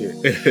type shit.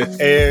 but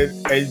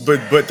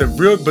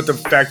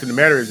the fact of the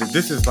matter is that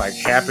this is like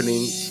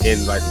happening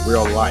in like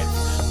real life,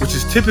 which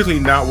is typically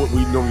not what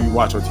we normally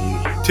watch on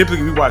TV.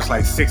 Typically we watch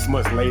like 6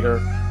 months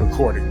later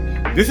recording.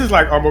 This is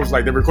like almost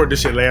like they recorded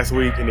this shit last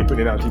week and they put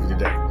it out on TV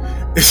today.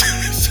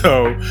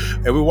 So,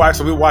 and we're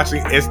watching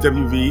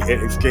SWV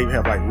and Escape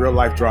have like real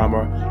life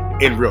drama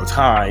in real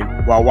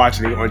time while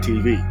watching it on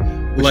TV.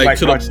 Like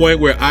to the point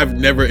where I've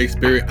never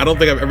experienced. I don't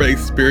think I've ever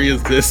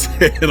experienced this.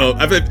 I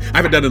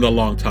haven't done it in a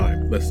long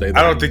time. Let's say that.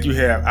 I don't think you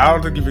have. I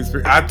don't think you've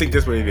experienced. I think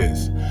that's what it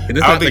is. And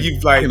it's I don't think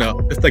you've like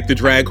it's like the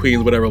drag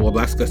queens, whatever. Well,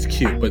 that's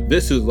cute, but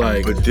this is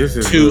like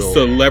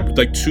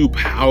two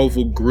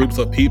powerful groups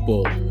of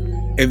people,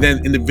 and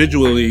then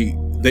individually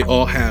they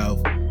all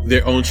have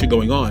their own shit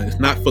going on. It's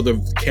not for the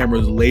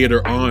cameras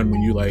later on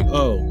when you like,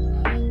 oh,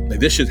 like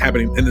this shit's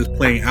happening and it's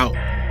playing out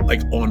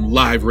like on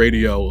live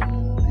radio,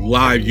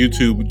 live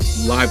YouTube,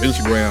 live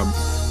Instagram,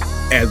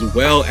 as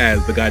well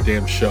as the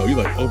goddamn show.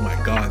 You're like, oh my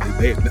god,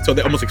 so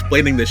they're almost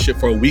explaining this shit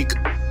for a week,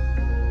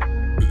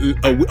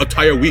 an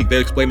entire week.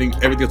 They're explaining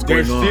everything that's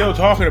going on. They're still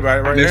talking about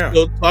it right now.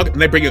 Still talking,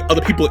 and they bring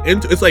other people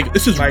into. It's like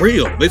this is like,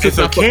 real. This is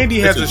not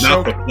Candy has a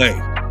show.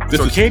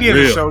 So Candy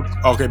has a show.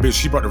 Okay, bitch,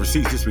 she brought the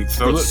receipts this week.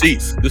 So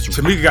receipts.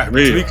 Tamika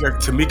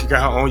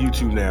got her own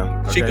YouTube now.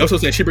 Okay? She also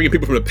said she bringing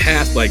people from the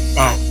past, like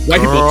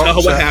white people tell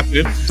her what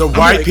happened. The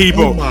white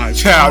people,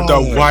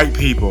 the white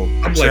people.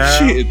 I'm like,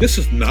 shit, this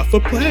is not for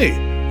play.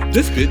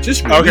 This bitch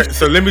just really okay.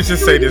 So let me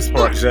just say this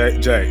part, Jay.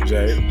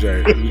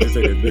 Let me just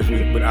say this.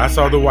 When I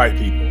saw the white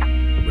people,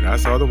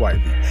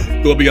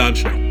 Go Beyond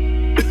show.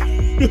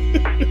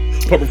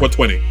 Apartment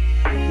 420.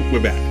 We're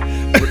back.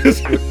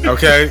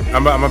 Okay,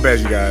 I'm bad,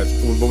 you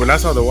guys. But when I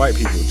saw the white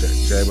people,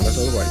 Jay, when I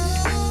saw the white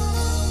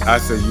people, I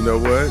said, you know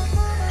what?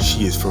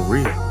 She is for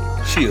real.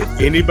 She is.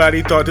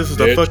 Anybody thought this was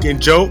a fucking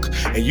joke,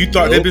 and you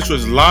thought that bitch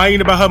was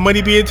lying about her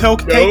money being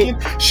taken?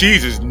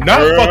 She's just not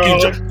fucking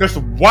joke. That's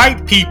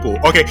white people.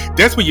 Okay,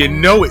 that's when you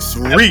know it's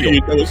real.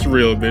 You know it's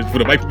real, bitch. When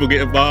the white people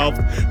get involved,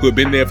 who have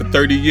been there for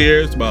 30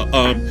 years, about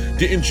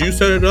didn't you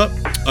set it up?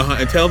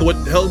 And tell them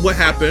what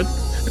happened,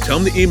 and tell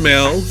them the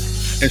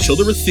emails, and show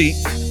the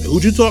receipts.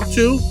 Who'd you talk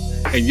to?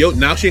 And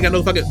now she ain't got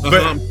no fucking.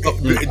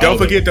 Don't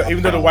forget though,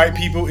 even though the white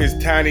people is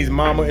Tiny's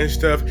mama and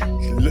stuff,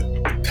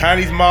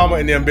 Tiny's mama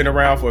and them been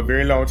around for a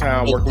very long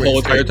time, working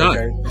with Escape.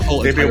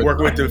 They've been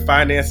working with the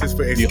finances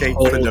for Escape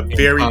from the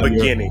very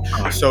beginning.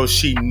 So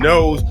she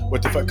knows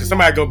what the fuck. Because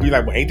somebody gonna be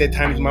like, "Well, ain't that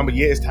Tiny's mama?"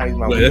 Yeah, it's Tiny's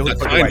mama. We know who the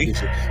fuck white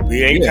shit.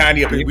 We ain't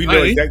Tiny up here. We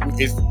know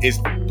exactly.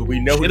 We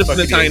know who the fuck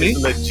it is. It's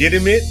a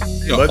legitimate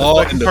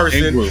motherfucking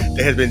person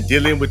that has been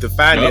dealing with the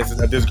finances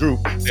of this group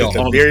since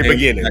the very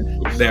beginning.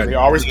 So they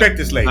all respect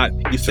this lady.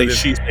 You say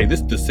she say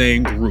this is the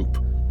same group.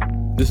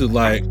 This is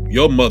like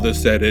your mother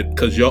said it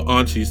because your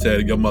auntie said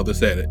it, your mother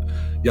said it.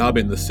 Y'all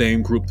been in the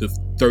same group for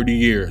 30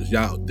 years.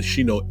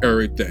 She know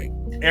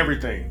everything.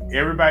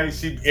 Everybody.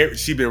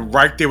 She been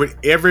right there with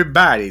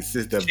everybody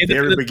since the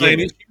very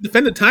beginning. She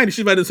defended Tiny.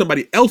 She's better than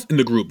somebody else in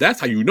the group. That's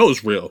how you know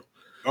it's real.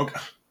 Okay.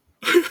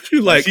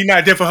 She's like, she's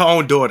not there for her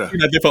own daughter.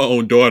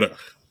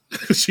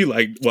 She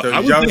like, well, so I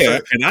was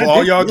there. And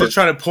all y'all just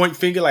trying to point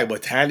finger like, well,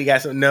 Tiny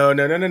got something. No.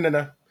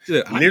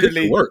 Yeah,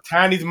 literally,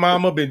 Tiny's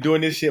mama been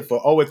doing this shit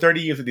for over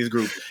 30 years with this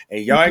group,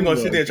 and y'all ain't gonna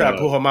sit there and try to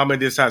pull her mama in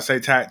this side,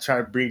 try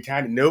to bring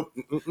Tiny. Nope.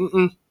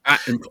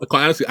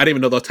 Quite honestly, I didn't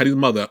even know that was Tiny's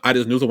mother. I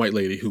just knew it was a white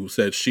lady who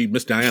said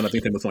Miss Diana, I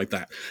think something like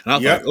that. And I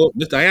was like, oh,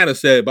 Miss Diana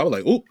said, but I was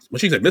like, oh, when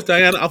she said Miss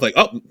Diana, I was like,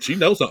 oh, she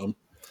knows something.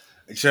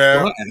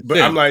 Sure.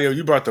 But I'm like, yo,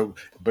 you brought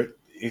but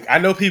I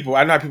know people.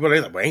 They're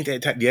like, well, ain't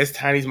that? Yes,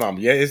 Tiny's mom.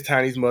 Yeah, it's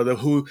Tiny's mother.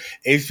 Who,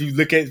 if you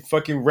look at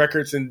fucking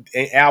records and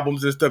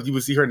albums and stuff, you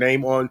would see her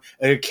name on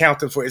an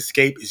accountant for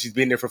Escape. She's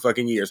been there for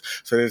fucking years.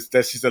 So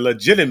she's a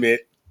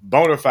legitimate,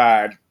 bona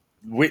fide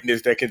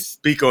witness that can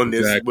speak on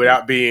this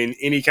without being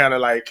any kind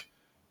of like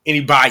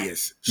any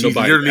bias. She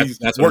literally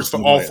works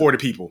for all 40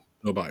 people.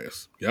 No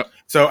bias. Yep.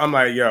 So I'm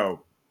like,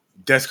 yo,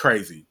 that's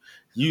crazy.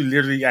 You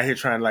literally out here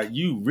trying like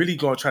you really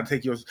gonna try to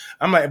take yours.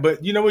 I'm like,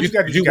 but you know what?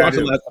 Did you watch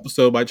the last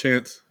episode by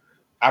chance?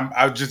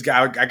 I got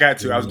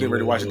to. I was getting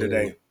ready to watch it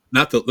today.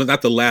 Not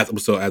the last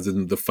episode, as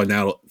in the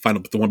final,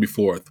 the one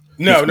before.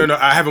 No.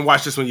 I haven't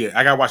watched this one yet.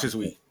 I gotta watch this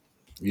week.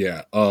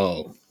 Yeah.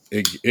 Oh,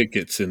 it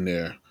gets in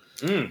there.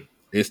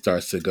 It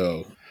starts to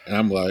go, and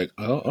I'm like,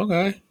 oh,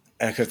 okay.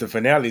 And because the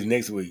finale is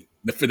next week.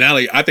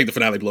 I think the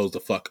finale blows the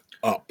fuck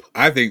up.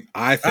 I think.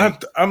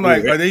 I'm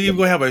like, are they even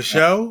gonna have a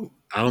show?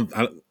 I'm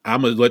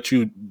gonna let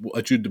you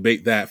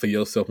debate that for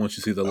yourself once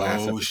you see the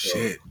last episode. Oh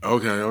shit!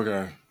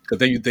 Okay. Because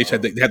then they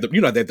had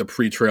the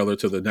pre-trailer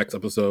to the next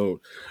episode,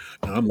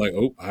 and I'm like,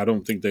 oh, I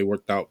don't think they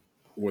worked out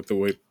with the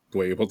way it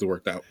supposed to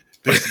work out.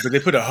 But they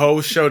put a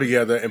whole show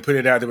together and put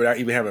it out there without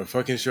even having a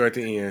fucking show at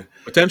the end.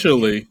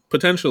 Potentially,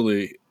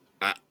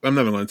 I'm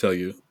never going to tell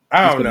you.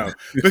 I don't know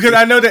because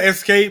I know that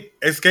Escape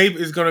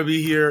is going to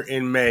be here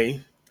in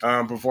May,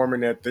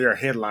 performing at they're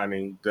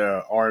headlining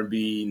the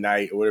R&B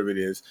night or whatever it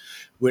is,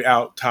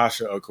 without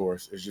Tasha, of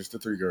course. It's just the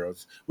three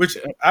girls. Which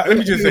let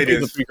me just say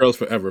this: the three girls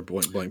forever.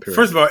 Blank. Period.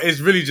 First of all, it's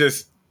really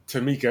just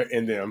Tamika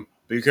and them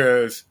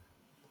because.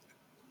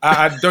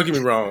 I don't get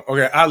me wrong.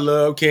 Okay, I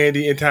love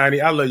Candy and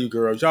Tiny. I love you,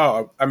 girls.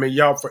 Y'all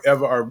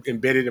forever are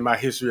embedded in my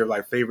history of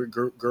like favorite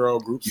girl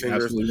group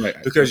singers right.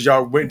 because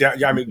y'all went down.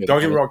 Don't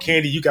get me wrong,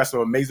 Candy. You got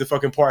some amazing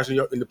fucking parts in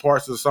the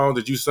parts of the songs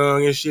that you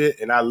sung and shit,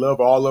 and I love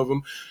all of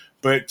them.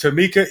 But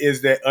Tamika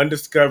is that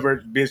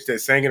undiscovered bitch that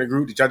sang in a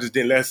group that y'all just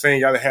didn't let sing.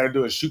 Y'all had to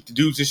do is shoot the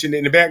dudes and shit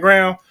in the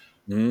background.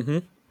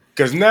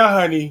 Because now,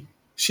 honey,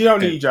 she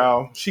don't need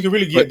y'all. She can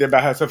really get there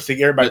by herself, sing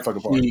everybody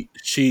fucking part.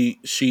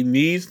 She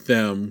needs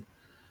them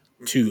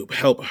to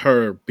help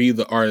her be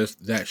the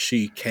artist that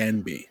she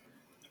can be.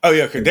 Oh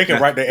yeah, because they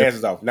can write their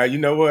asses off. Now you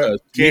know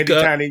what, Candy,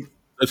 Tiny.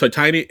 So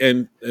Tiny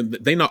and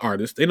they not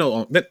artists. They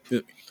know that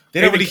they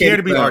don't really care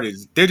to be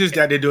artists. They're just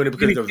that they're doing it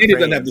because of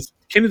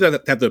Candy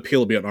doesn't have the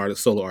appeal to be an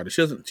artist, solo artist.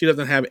 She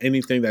doesn't have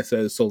anything that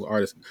says solo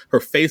artist. Her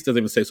face doesn't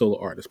even say solo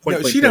artist.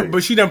 But she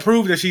done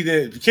proved that she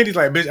did. Candy's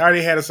like, bitch, I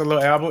already had a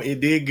solo album.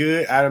 It did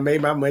good. I done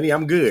made my money.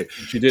 I'm good.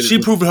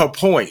 She proved her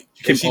point.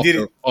 She did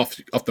it off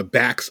the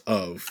backs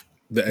of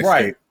the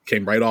right.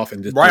 Came right off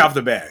and just right off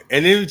the bat,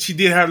 and then she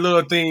did her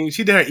little thing.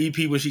 She did her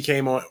EP when she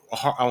came on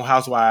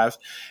Housewives,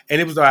 and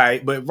it was all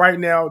right. But right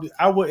now,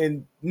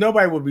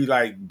 nobody would be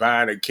like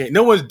buying a Candy.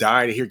 No one's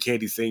dying to hear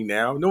Candy sing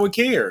now. No one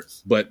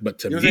cares. But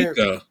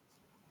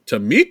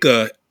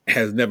Tamika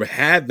has never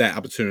had that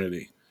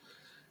opportunity.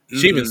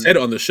 She even said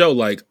it on the show,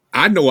 like,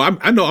 I know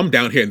I'm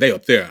down here and they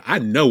up there. I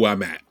know where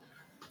I'm at.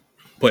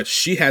 But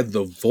she has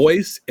the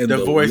voice and the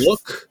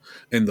look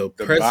and the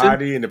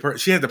body and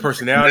she has the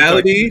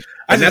personality. Like,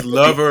 I just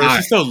love her.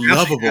 She's so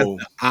lovable.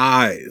 The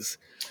eyes.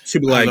 She'd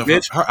be like,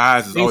 bitch, her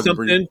eyes is always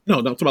something. No,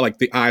 I'm talking about like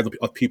the eyes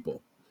of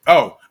people.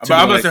 Oh, but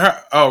I'm gonna say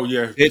her. Oh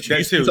yeah, bitch,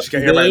 that too. She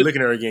got everybody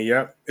looking at her again.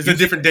 Yep, it's a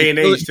different day and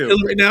age too.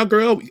 Right now,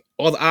 girl,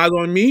 all the eyes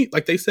on me,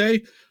 like they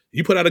say.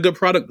 You put out a good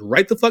product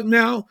right the fuck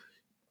now,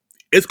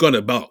 it's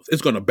gonna bounce.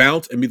 It's gonna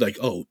bounce and be like,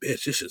 oh,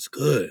 bitch, this is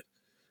good.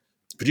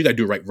 But you gotta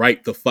do it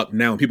right the fuck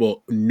now, and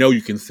people know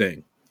you can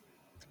sing.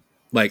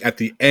 Like at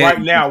the end,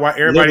 right now, while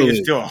everybody is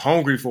still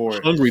hungry for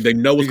it, they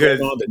know what's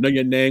going on. They know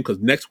your name because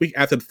next week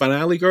after the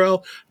finale,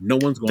 girl, no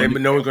one's going.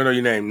 No one's going to know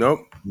your name. Nope.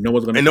 No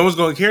one's going, and no one's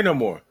going to care no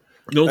more.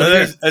 No,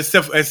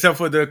 except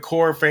for the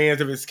core fans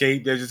of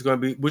Escape, they're just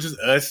going to be, which is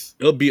us.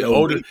 It'll be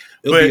older.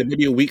 It'll be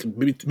maybe a week,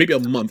 maybe a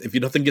month. If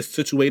nothing gets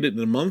situated in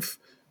a month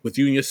with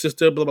you and your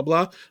sister, blah blah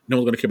blah, no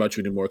one's going to care about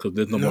you anymore because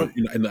there's no more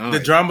in the eye. The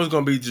drama's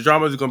going to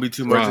be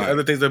too much. Right.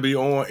 Other things will be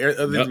on. Other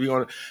things will be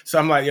on. So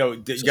I'm like, yo,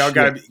 y'all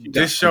got to be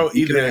this show.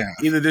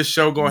 Either this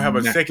show going to have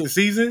a second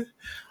season,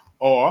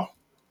 or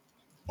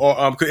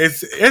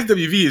because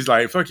SWV is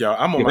like, fuck y'all,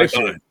 I'm on my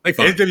shit.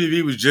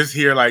 SWV was just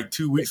here like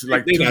 2 weeks,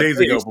 like 2 days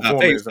ago.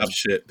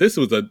 Shit. This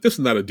is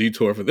not a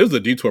detour for. This is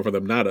a detour for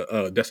them, not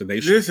a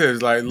destination. This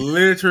is like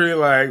literally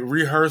like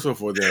rehearsal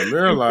for them.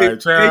 They're like,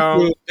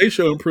 they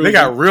show improvement. They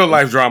got real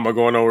life drama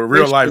going on with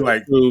real life,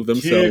 like prove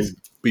themselves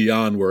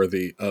beyond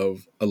worthy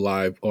of a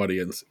live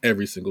audience.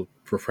 Every single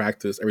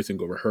practice, every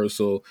single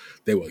rehearsal,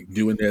 they were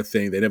doing their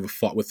thing. They never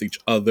fought with each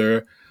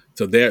other,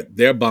 so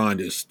their bond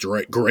is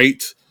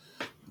great.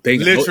 They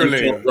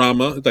literally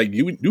drama. It's like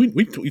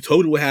we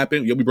told you what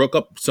happened. We broke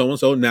up so and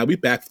so. Now we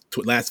back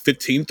to last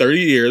 15, 30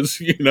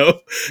 years. You know,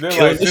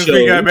 like, since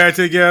we got back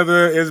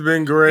together, it's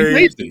been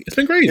great. It's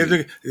been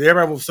crazy.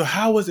 Everybody. So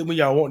how was it when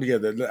y'all weren't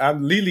together?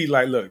 I'm literally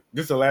like, look,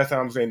 this is the last time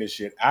I'm saying this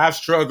shit. I've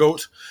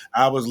struggled.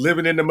 I was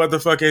living in the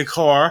motherfucking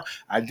car.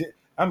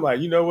 I'm like,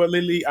 you know what,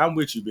 Lily? I'm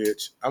with you,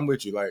 bitch. I'm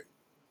with you.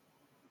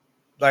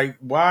 Like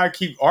why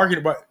keep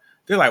arguing about?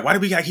 They're like, why do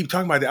we gotta keep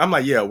talking about that? I'm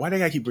like, yeah. Why they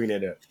gotta keep bringing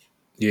that up?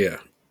 Yeah.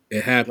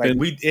 It happened.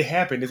 Like it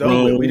happened. It's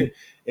over. We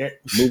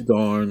moved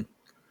on.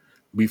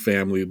 We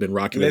family. We've been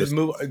rocking. Let's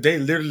move. They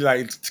literally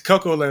like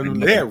Coco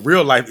and they had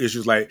real life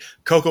issues. Like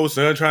Coco's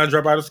son trying to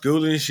drop out of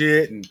school and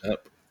shit. And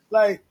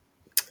like,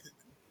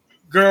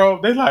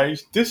 girl, they like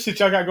this shit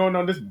y'all got going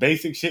on. This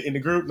basic shit in the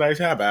group. Like,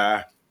 how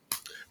bye.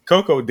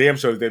 Coco damn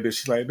shows that bitch.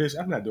 She's like, bitch,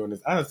 I'm not doing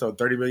this. I done sold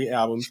 30 million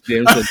albums.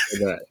 Damn sure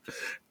that.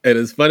 And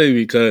it's funny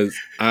because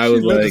I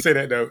was like, to say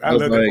that though. I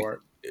love that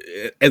part.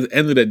 At the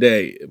end of the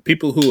day,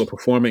 people who are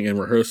performing and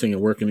rehearsing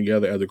and working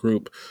together as a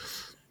group,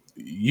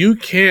 you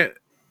can't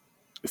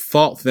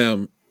fault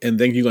them and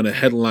think you're going to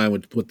headline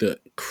with the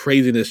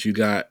craziness you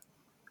got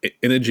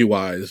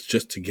energy-wise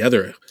just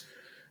together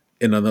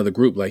in another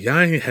group. Like, y'all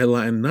ain't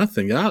headlining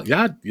nothing. Y'all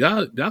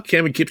can't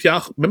even keep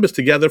y'all members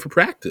together for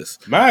practice.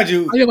 Mind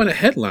you, how you going to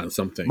headline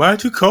something?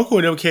 Mind you, Coco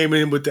and them came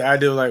in with the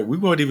idea like we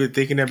weren't even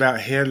thinking about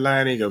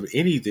headlining of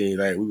anything.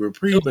 Like we were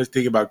pretty much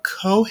thinking about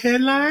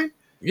co-headline.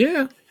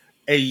 Yeah.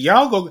 And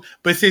y'all go,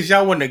 but since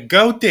y'all want to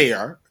go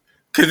there,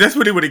 because that's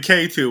what it would have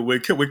came to. When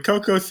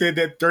Coco said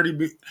that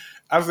 30,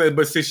 I was like,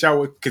 but since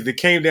y'all, because it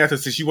came down to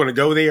since you want to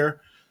go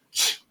there,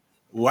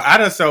 Well, I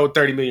done sold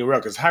 30 million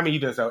records. How many you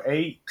done sold?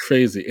 8?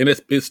 Crazy. And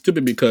it's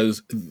stupid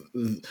because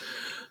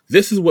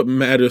this is what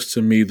matters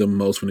to me the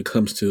most when it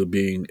comes to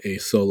being a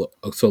solo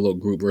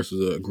group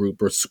versus a group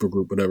versus super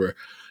group, whatever.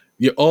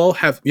 You all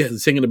have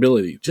singing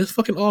ability. Just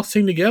fucking all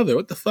sing together.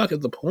 What the fuck is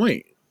the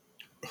point?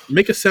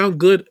 Make it sound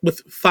good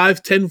with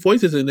 5-10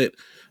 voices in it,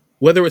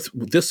 whether it's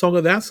this song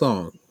or that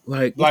song.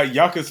 Like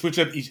y'all can switch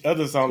up each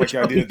other's song like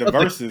y'all did at the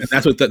verses. And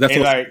that's what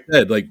I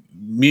said. Like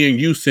me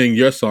and you sing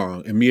your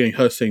song, and me and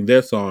her sing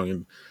their song,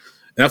 and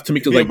that's to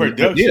me like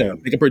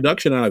make a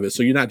production out of it.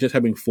 So you're not just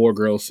having 4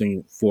 girls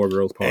sing 4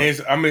 girls parts.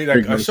 And I mean,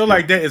 like a show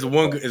like that is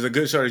a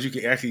good show that you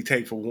can actually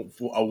take for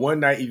a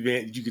one night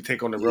event that you can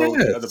take on the road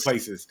to other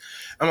places.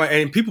 I'm like,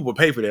 and people will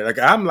pay for that. Like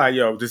I'm like,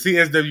 yo, to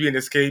see SW and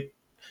Escape.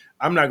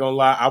 I'm not gonna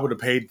lie, I would have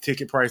paid the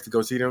ticket price to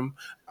go see them.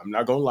 I'm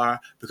not gonna lie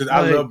because I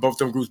love both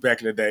them groups back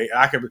in the day.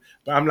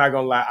 But I'm not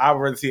gonna lie, I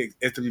would rather see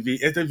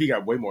SWV. SWV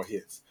got way more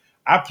hits.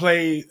 I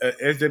played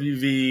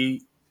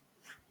SWV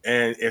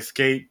and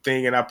Escape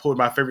thing, and I pulled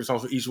my favorite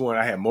songs for each one.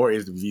 I had more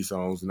SWV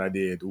songs than I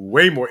did,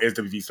 way more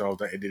SWV songs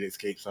than I did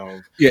Escape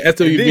songs. Yeah,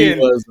 SWV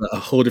was a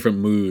whole different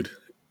mood.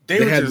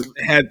 They had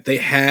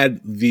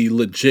the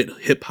legit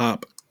hip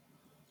hop.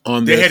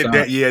 They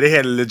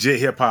had legit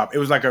hip hop. It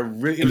was like up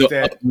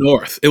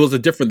north. It was a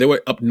different. They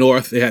were up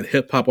north. They had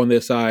hip hop on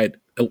their side.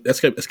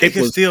 Escape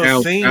was still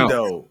down sing south.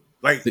 though.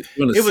 Like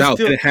in the south,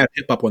 they had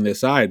hip hop on their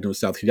side in the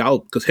south. Y'all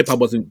because hip hop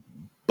wasn't.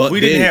 But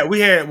we had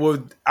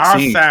our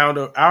sound.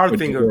 Our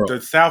thing of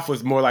the south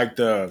was more like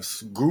the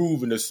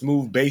groove and the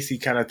smooth bassy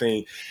kind of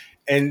thing,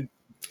 and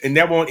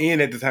that won't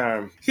end at the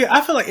time. Yeah,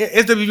 I feel like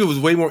SWV was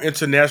way more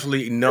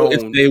internationally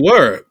known. They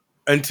were.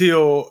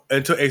 Until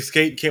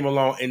Escape came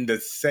along in the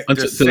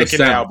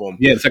second album.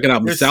 Yeah, the second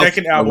album. The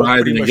second album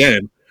rising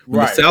again. When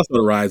the South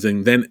started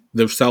rising, then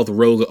the South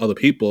rose with other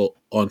people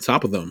on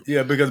top of them.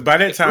 Yeah, because by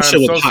that time,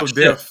 Social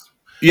Def.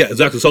 Yeah,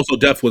 exactly. Social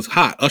Def was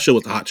hot. Usher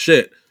was hot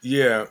shit.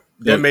 Yeah.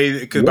 That made it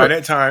because by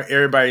that time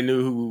everybody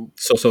knew who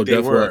So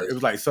Def were. It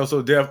was like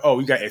So Def. Oh,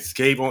 we got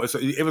Escape on. So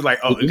it was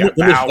like we got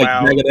Bow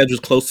Wow. Jagged Edge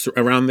was close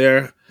around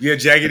there. Yeah,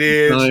 Jagged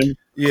Edge.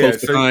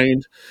 Close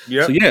behind.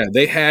 Yeah. So yeah,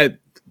 they had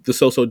the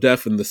So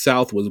Def in the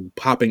South was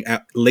popping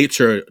at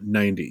later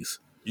 90s.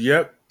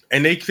 Yep,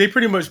 and they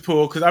pretty much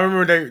pulled because I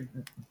remember they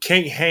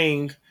Can't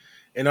Hang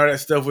and all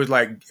that stuff was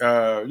like what's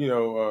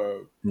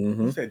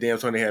that damn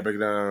song they had back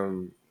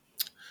then?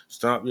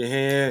 Stomp your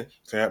hand,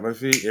 tap my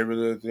feet, every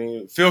little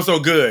thing. Feel So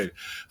Good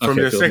from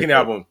their second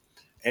album.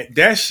 And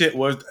that shit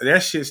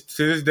to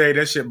this day,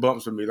 that shit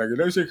bumps with me. Like, if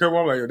that shit come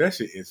on, I'm like, that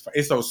shit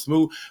it's so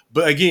smooth.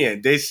 But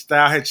again, their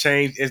style had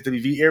changed.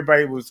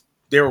 SWV,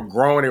 they were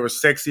growing, they were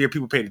sexier,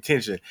 people paid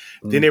attention.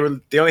 Then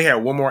they only had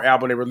one more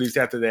album they released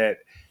after that,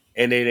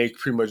 and then they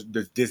pretty much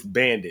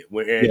disbanded.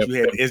 Whereas you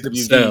had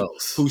SWV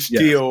who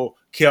still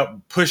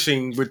kept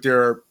pushing with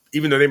their.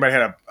 Even though they might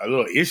have a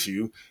little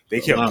issue, they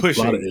kept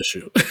pushing. A lot of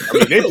issue. I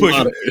mean,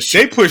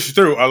 they pushed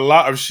through a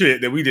lot of shit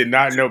that we did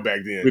not know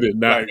back then. We did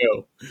not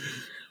know.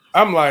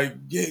 I'm like,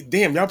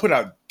 damn,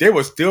 y'all they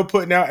were still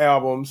putting out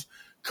albums.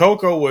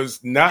 Coco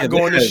was not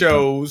going to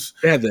shows.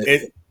 They had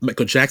the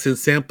Michael Jackson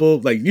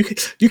sample. Like you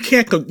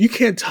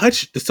can't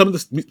touch some of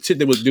the shit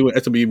they was doing.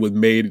 SWV was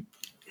made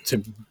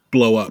to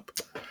blow up.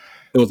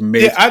 It was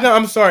made. Yeah, I know.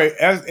 I'm sorry.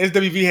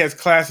 SWV has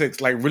classics,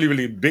 like really,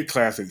 really big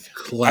classics.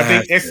 I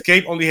think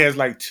Escape only has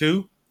like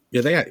 2. Yeah,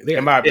 they got.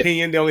 In my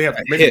opinion, they only have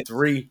maybe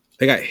 3.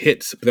 They got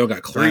hits, but they don't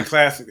got classics. 3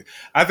 classics.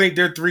 I think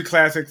they're 3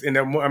 classics, and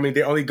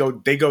they only go.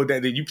 They go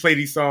that you play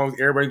these songs,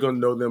 everybody's gonna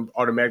know them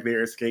automatically.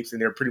 They're Escapes, and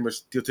they're pretty much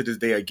still to this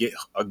day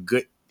a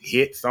good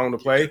hit song to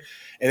play,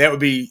 and that would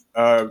be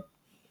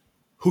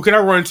Who Can I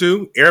Run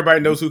To? Everybody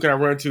knows Who Can I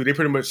Run To. They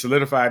pretty much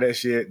solidified that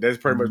shit. That's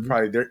pretty much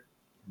probably their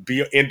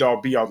end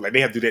all be all. Like they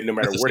have to do that no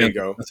matter where they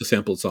go. That's a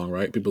sampled song,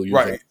 right? People use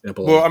that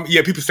sample. Well,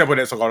 people sample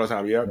that song all the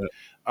time. Yeah.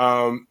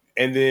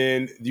 And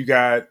then you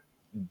got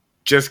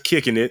Just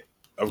Kicking It.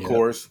 Of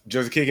course,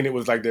 Just Kicking It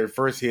was like their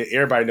first hit.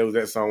 Everybody knows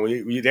that song.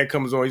 When that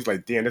comes on, he's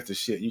like, damn, that's the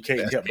shit. You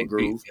can't help but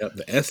groove. Yep,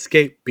 the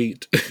Escape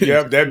beat.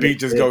 Yep, that beat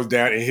just goes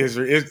down in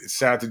history.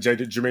 Shout out to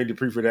Jermaine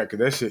Dupri for that because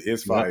that shit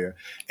is fire.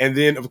 And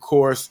then, of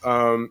course,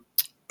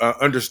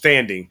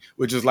 Understanding,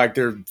 which is like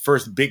their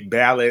first big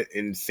ballad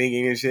and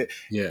singing and shit.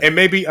 Yeah. And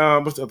maybe,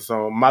 what's the other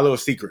song? My Little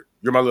Secret.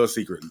 You're My Little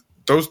Secret.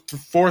 Those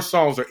 4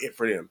 songs are it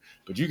for them.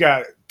 But you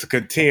got to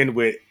contend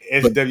with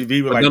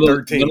SWV with like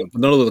 13.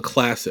 None of the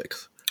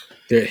classics.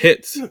 They're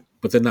hits,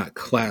 but they're not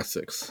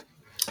classics.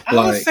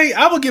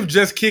 I would give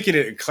Just Kicking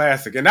It a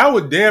classic, and I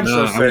would damn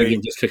sure say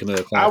Just Kicking It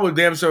a classic. I would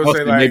damn sure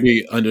say like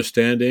maybe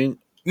Understanding.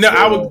 No,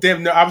 I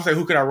would say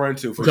Who Can I Run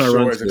To for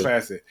sure as a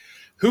classic.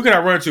 Who Can I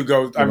Run To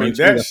goes. I mean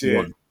that shit.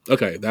 One.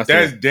 Okay, that's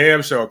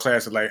damn sure a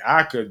classic. Like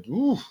I could,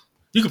 you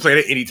can play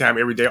that anytime,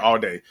 every day, all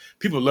day.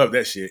 People love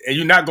that shit, and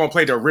you're not gonna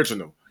play the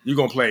original. You're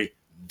gonna play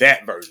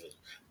that version.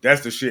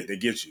 That's the shit that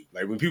gets you.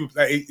 Like when people,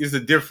 it's the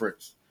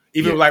difference.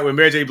 Even like with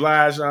Mary J.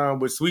 Blige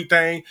with Sweet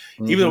Thing,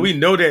 even though we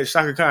know that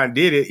Shaka Khan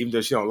did it, even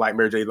though she don't like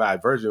Mary J.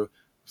 Blige version,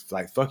 it's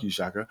like fuck you,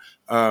 Shaka.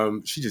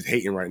 She just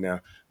hating right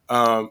now.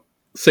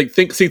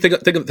 think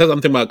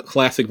something about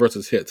classic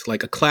versus hits.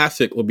 Like a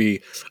classic will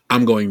be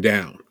 "I'm Going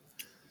Down."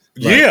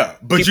 Like, yeah,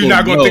 but you're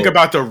not going to think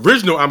about the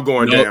original "I'm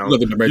Going Down." No,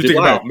 you think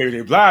about Mary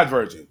J. Blige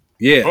version.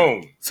 Yeah.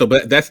 Boom. So,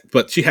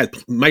 but she had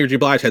Mary J.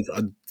 Blige has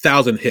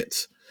 1,000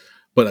 hits,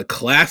 but a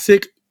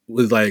classic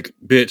was like,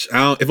 bitch.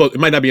 It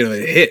might not be a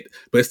hit,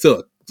 but it's still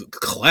a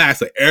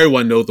classic.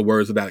 Everyone knows the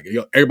words of that.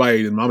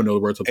 Everybody and mama knows the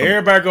words of something.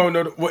 Everybody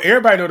gonna know.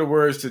 Everybody know the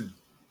words to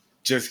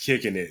 "Just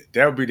Kicking It."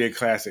 That would be their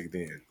classic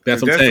then.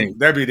 That's what I'm saying.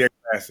 That'd be their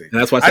classic.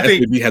 And that's why I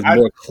think SWV has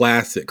more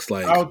classics.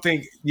 Like I don't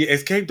think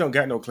Escape don't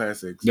got no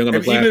classics. Even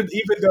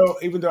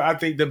though I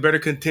think the better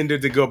contender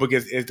to go up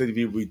against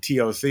SWV would be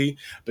TLC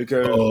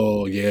because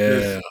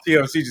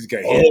TLC just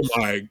got hits.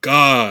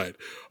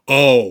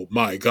 Oh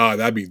my god,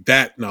 that'd be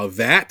that. Now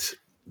that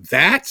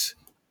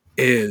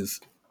is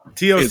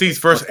TLC's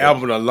first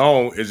album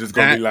alone is just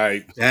gonna be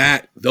like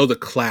that. Those are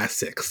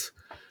classics.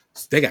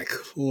 They got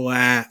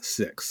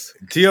classics.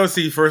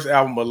 TLC first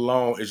album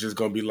alone is just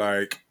gonna be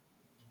like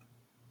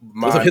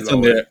there's some hits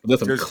in there. There's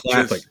some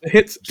classic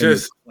hits.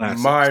 Just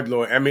mind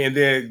blowing. I mean, and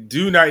then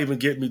do not even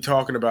get me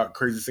talking about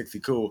Crazy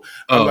Sexy Cool.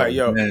 I'm like,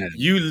 yo, man.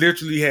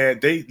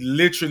 They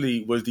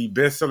literally was the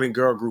best selling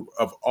girl group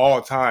of all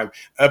time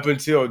up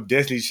until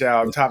Destiny's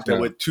Child topped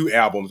them with 2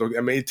 albums. I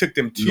mean, it took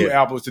them 2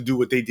 albums to do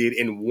what they did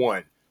in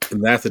 1.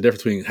 And that's the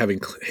difference between having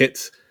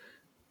hits,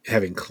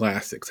 having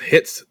classics.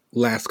 Hits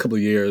last couple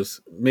of years,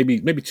 maybe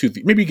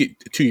you get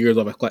 2 years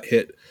off a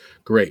hit,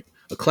 great.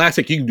 A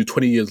classic you can do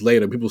 20 years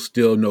later, people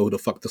still know who the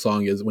fuck the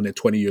song is when they're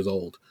 20 years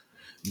old.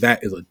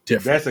 That is a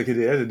difference. That's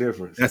a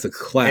difference. That's a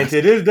classic. And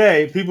to this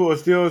day, people are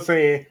still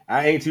saying,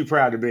 "I ain't too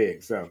proud to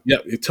beg." So yeah,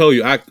 I tell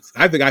you, I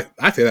think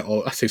I say that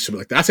all. I say shit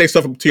like that. I say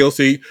stuff from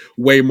TLC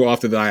way more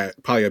often than I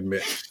probably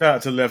admit. Shout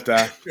out to Left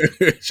Eye.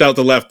 Shout out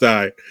to Left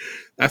Eye.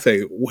 I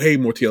say way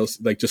more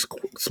TLC, like just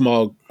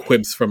small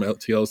quibs from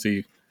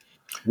TLC.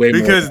 Way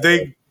because more.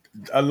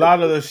 A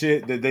lot of the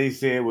shit that they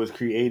said was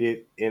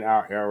created in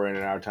our era and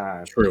in our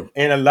time. True.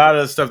 And a lot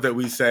of the stuff that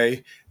we say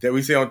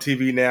on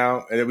TV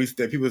now, and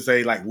that people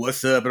say like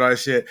 "what's up" and all that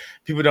shit,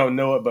 people don't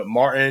know it, but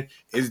Martin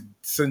is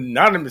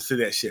synonymous to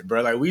that shit,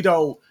 bro. Like we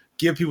don't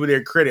give people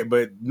their credit,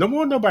 but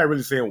nobody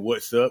really saying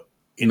 "what's up"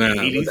 in the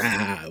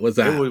 80s. What's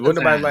that?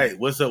 Nobody like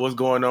 "what's up? What's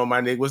going on,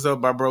 my nigga? What's up,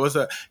 my bro? What's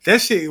up?" That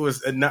shit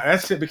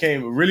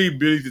became really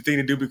the thing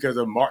to do because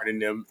of Martin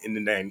and them in the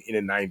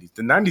 90s.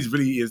 The 90s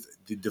really is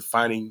the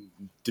defining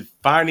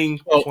turning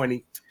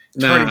point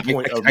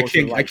of I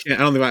can't. I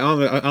don't think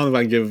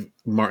I can give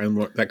Martin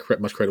that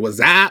much credit. Was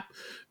that?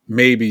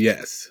 Maybe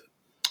yes.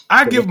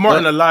 I give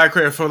Martin a lot of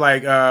credit for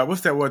like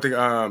what's that one thing?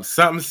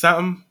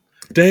 Something.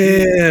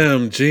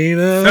 Damn,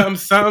 Gina.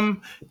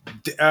 Something.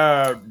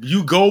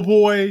 You go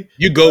boy.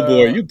 You go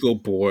boy. You go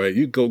boy.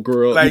 You go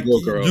girl. Like you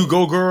go girl. You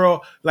go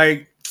girl.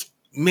 Like.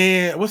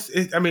 Man,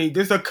 I mean,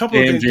 there's a couple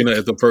of things. Gina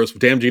is the first.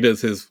 Damn Gina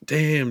is his.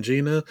 Damn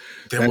Gina.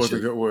 That was a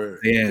good word.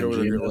 Damn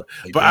Gina.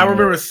 But I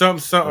remember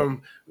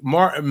something.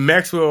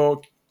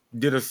 Maxwell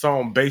did a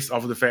song based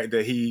off of the fact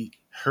that he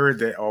heard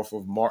that off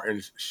of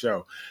Martin's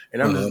show,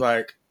 and I'm just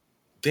like,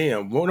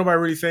 damn, won't nobody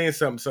really saying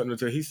something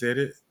until he said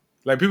it.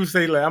 Like people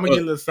say, like I'm gonna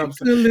get a little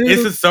something.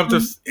 It's just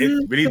something.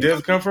 It really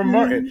does come from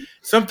Martin.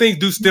 Some things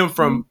do stem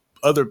from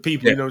other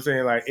people. You know what I'm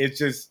saying? Like it's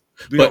just.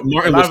 But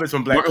Martin a lot of it's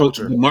from Black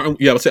culture. Martin,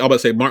 I was about to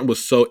say Martin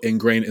was so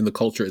ingrained in the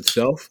culture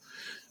itself,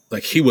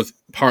 like he was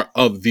part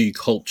of the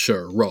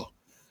culture.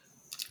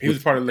 He was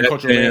part of the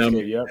cultural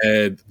landscape. Yeah,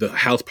 and the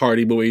house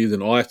party movies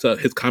and all that stuff.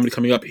 His comedy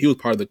coming up, he was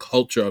part of the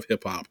culture of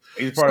hip hop.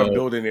 He's part of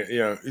building it.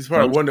 Yeah, he's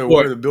part of one of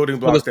the building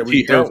blocks that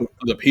we don't.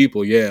 The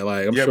people, yeah,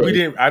 like I'm sure we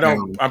didn't. I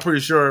don't. I'm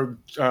pretty sure.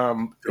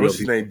 What's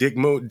his name? Dick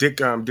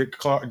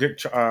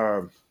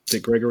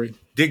Gregory.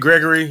 Dick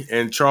Gregory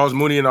and Charles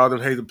Mooney and all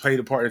them played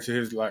a part into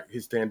his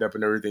stand up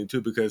and everything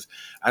too, because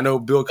I know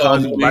Bill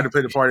Cosby might have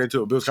played a part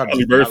into it. Bill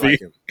Cosby, Murphy,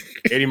 like him.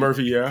 Eddie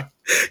Murphy, yeah.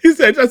 He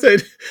said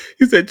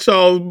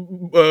Charles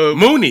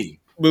Mooney,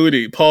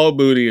 Paul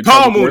Mooney,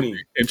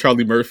 and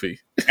Charlie Murphy.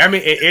 I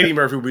mean, Eddie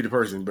Murphy would be the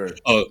person, but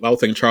I was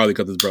thinking Charlie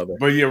because his brother.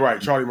 But yeah, right,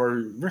 Charlie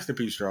Murphy. Rest in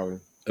peace, Charlie.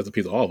 That's a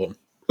piece of all of them.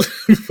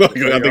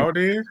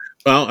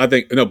 I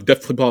think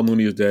definitely Paul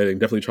Mooney is dead, and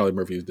definitely Charlie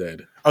Murphy is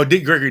dead. Oh,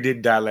 Dick Gregory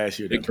did die last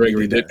year. Dick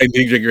Gregory did, and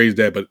Dick Gregory's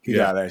dead, but he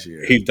died last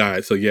year. He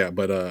died, so yeah,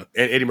 but and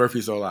Eddie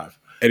Murphy's still alive.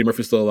 Eddie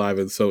Murphy's still alive,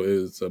 and so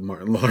is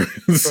Martin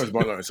Lawrence.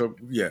 So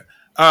yeah,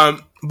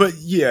 but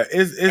yeah,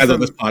 it's as of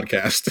this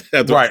podcast,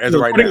 as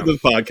of right now, this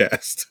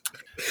podcast.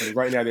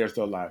 Right now, they're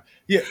still alive.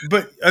 Yeah,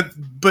 but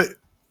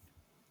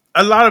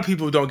a lot of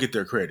people don't get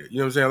their credit. You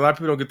know what I'm saying? A lot of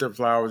people don't get their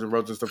flowers and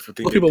roses and stuff for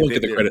things. Most people won't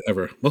get their credit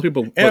ever. Most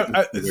people won't get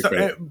their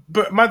credit.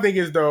 But my thing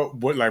is though,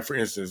 like for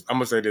instance, I'm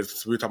gonna say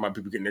this: we're talking about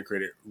people getting their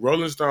credit.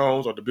 Rolling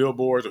Stones or the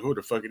Billboards or who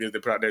the fuck it is, they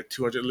put out that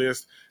 200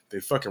 list. They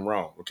fucking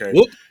wrong. Okay.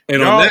 Whoop.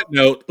 And on that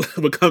note,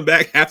 we'll come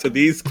back after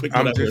these quick.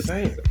 I'm just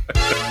saying.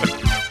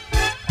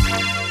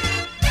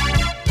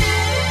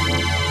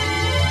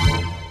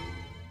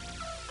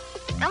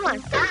 I'm on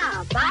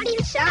style, body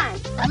and shine.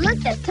 I look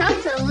that's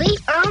totally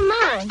on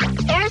mine.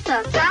 Hair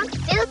so soft,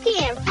 silky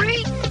and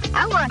free.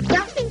 I want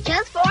something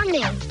just for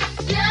me.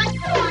 Just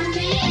for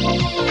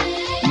me.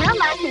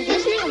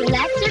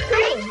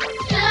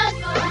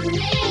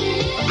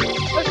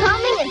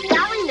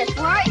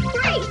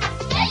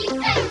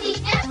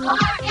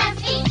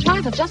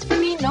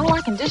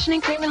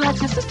 conditioning cream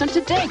relaxing system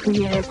today,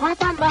 created part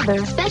by mother,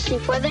 especially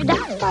for their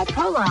daughter. by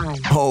Proline.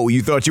 Oh,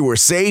 you thought you were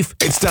safe?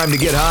 It's time to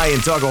get high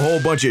and talk a whole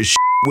bunch of shit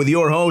with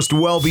your host,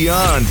 Well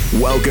Beyond.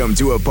 Welcome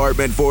to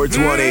Apartment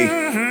 420.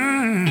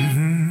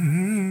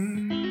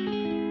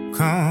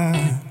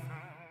 Come.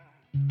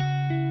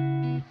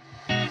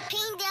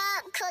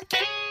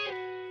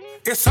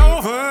 It's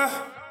over.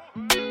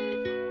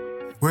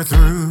 We're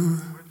through.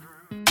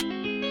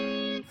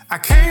 I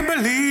can't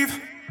believe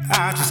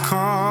I just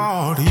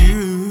called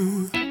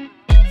you.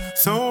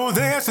 So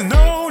there's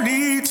no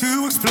need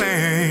to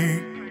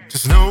explain.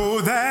 Just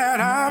know that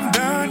I'm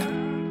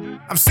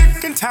done. I'm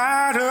sick and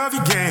tired of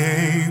your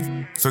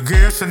game. So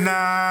guess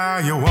now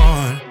you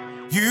won.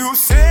 You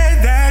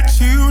said that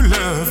you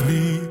love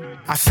me.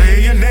 I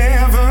say you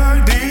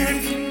never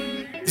did.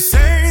 You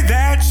say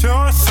that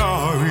you're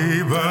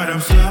sorry, but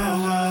I'm so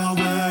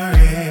over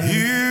it.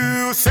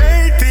 You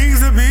say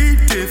things would be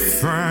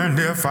different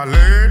if I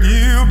let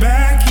you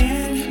back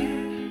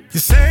in. You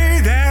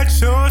say that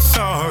you're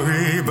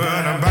sorry, but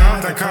I'm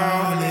about to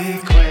call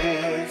it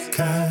quits.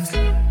 'Cause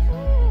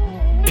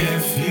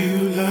if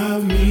you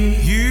love me,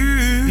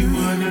 you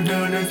wouldn't have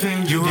done the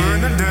things you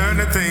wouldn't have done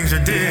the things you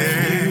did.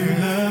 If you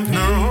love me,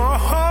 no.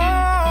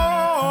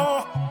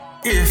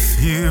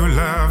 If you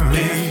love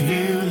me,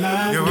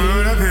 you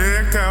would have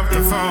picked up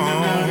the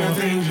phone.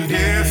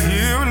 If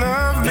you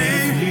love me,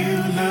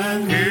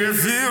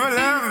 if you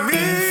love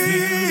me,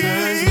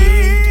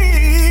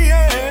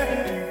 yeah.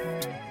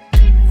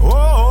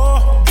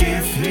 Oh,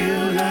 if you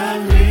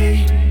love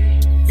me,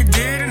 you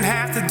didn't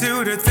have to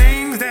do the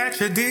things that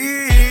you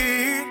did.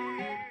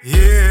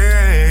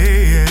 Yeah,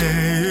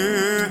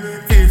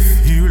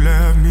 if you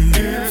love me,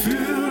 if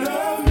you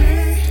love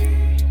me.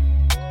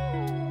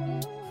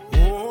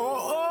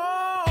 Oh,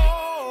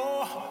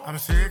 I'm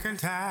sick and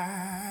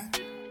tired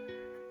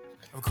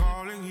of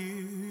calling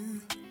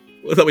you.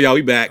 What's up, y'all?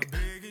 We back.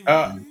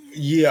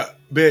 Yeah,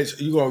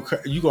 bitch, you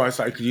gonna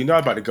say, because you know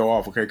I'm about to go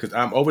off, okay? Because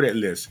I'm over that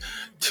list.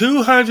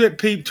 200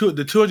 people,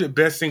 the 200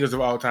 best singers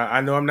of all time.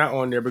 I know I'm not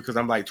on there because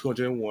I'm like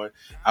 201.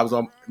 I was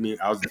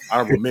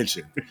honorable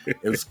mention.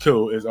 It was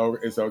cool. It's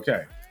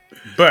okay,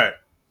 but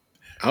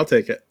I'll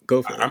take it.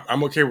 Go for it.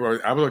 I'm okay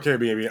with. I was okay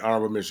being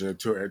honorable mention at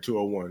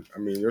 201. I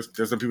mean, there's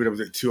some people that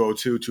was at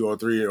 202,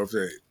 203, or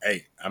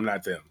 8. I'm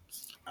not them.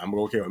 I'm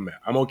okay with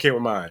that. I'm okay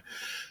with mine,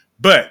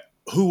 but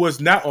who was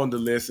not on the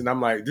list, and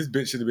I'm like, this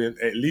bitch should have been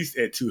at least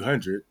at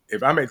 200.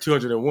 If I'm at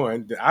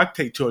 201, then I'll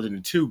take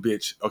 202,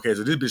 bitch. Okay,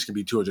 so this bitch can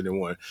be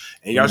 201.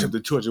 And y'all should have the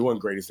 201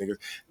 greatest singers.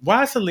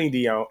 Why Celine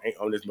Dion ain't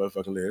on this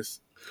motherfucking list?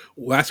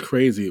 Well, that's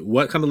crazy.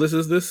 What kind of list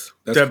is this?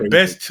 That's the crazy.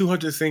 Best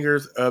 200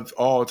 singers of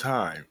all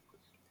time.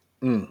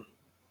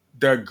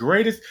 The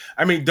greatest.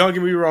 I mean, don't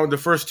get me wrong. The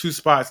first 2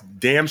 spots,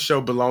 damn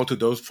sure belong to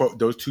those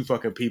 2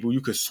 fucking people.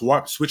 You could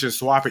switch and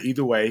swap it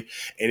either way,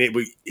 and it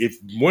would. If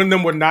one of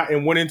them were not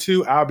in 1 and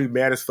 2, I'll be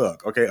mad as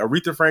fuck. Okay,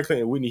 Aretha Franklin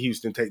and Whitney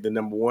Houston take the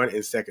number 1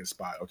 and 2nd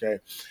spot. Okay,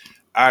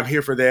 I'm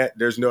here for that.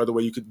 There's no other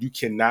way you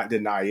cannot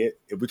deny it.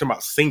 If we're talking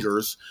about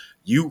singers,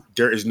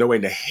 there is no way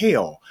in the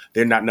hell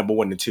they're not number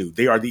 1 and 2.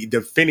 They are the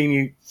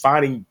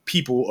defining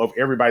people of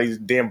everybody's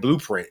damn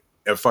blueprint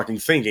of fucking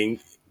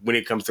singing when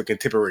it comes to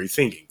contemporary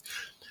singing.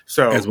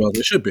 So as well as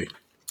it should be.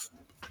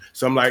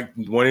 So I'm like,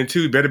 1 and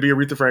 2 better be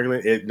Aretha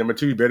Franklin. And number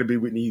 2 better be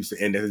Whitney Houston.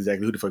 And that's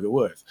exactly who the fuck it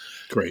was.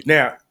 Great.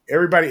 Now,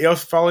 everybody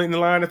else following the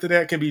line after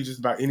that can be just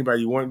about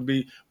anybody you want it to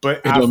be. But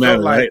it don't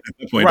matter, right?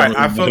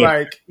 I feel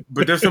like,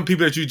 but there's some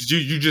people that you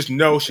just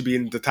know should be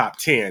in the top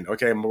 10.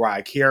 Okay,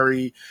 Mariah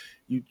Carey.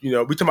 You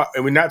know, we talking about,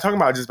 and we're not talking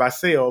about just by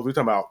sales. We're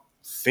talking about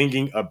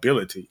singing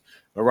ability.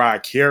 Mariah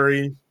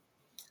Carey.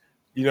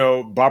 You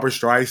know, Barbara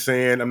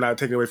Streisand, I'm not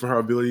taking away from her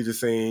ability to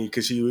sing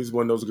because she was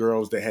one of those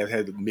girls that has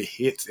had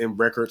hits and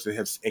records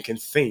and can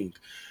sing.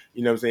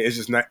 You know what I'm saying? It's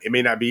just not, it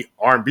may not be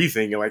R&B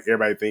singing like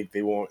everybody think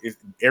they want.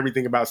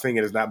 Everything about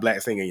singing is not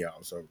black singing,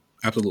 y'all. So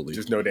absolutely.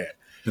 Just know that.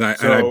 And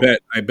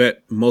I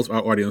bet most of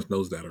our audience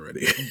knows that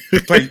already.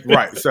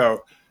 Right.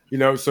 So, you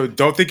know, so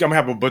don't think I'm gonna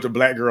have a bunch of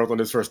black girls on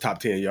this first top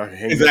 10. Y'all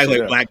hang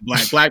exactly black. I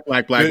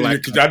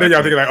know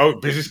y'all thinking like, oh,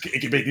 bitches, it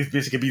can be this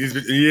bitch, it can be this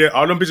bitch. Yeah,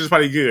 all them bitches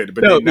probably good,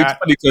 but they're not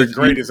the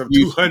greatest of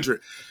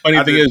 200.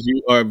 Funny thing is,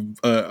 you are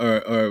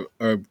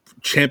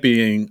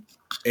championing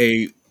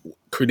a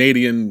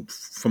Canadian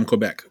from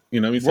Quebec. You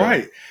know what I mean?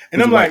 Right.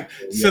 And I'm like,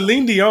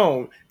 Celine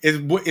Dion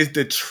is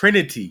the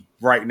Trinity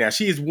right now.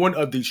 She is one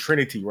of the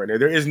Trinity right now.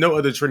 There is no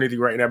other Trinity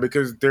right now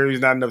because there is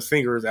not enough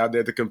singers out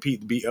there to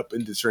compete to be up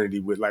in the Trinity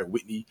with like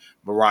Whitney,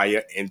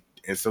 Mariah, and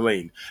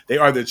Celine. They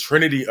are the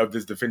Trinity of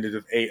this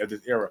definitive A of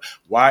this era.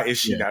 Why is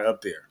she not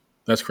up there?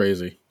 That's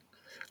crazy.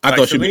 I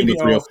thought she'd be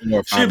number 3 or 4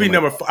 or 5. She'd be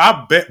number 4.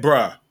 I bet,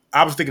 bruh.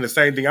 I was thinking the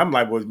same thing. I'm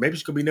like, well, maybe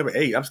she could be number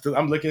 8.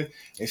 I'm looking,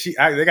 and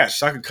they got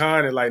Shaka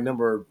Khan at like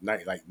number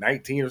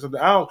 19 or something.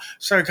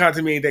 Shaka Khan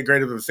to me ain't that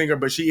great of a singer,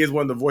 but she is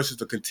one of the voices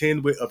to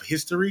contend with of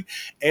history.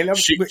 And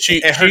she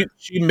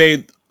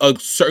made a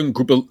certain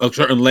group of a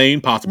certain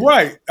lane possible.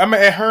 Right. I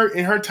mean,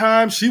 in her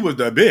time, she was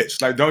the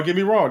bitch. Like, don't get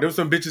me wrong. There was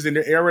some bitches in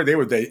their era. They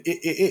were the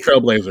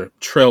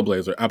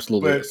trailblazer.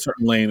 Absolutely, but a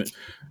certain lane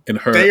in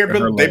her.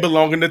 They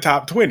belong in the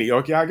top 20 .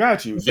 Okay, I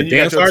got you. The Then you got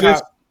dance your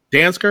artist, top.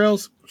 dance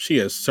girls. She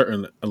has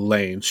certain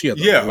lane. She has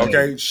a lane.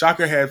 Okay.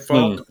 Shaka had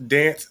funk,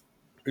 dance,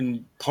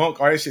 and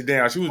punk, all that shit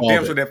down. She was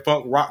damn sure that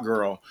funk rock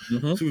girl.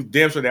 Mm-hmm. She was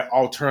damn sure that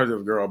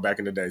alternative girl back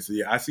in the day. So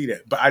yeah, I see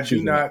that. But I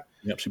do not.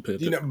 Yep, she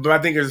put it. But I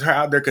think it's her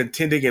out there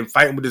contending and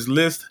fighting with this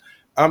list.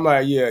 I'm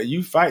like, yeah,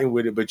 you fighting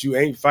with it, but you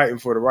ain't fighting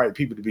for the right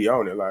people to be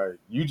on it. Like,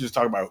 you just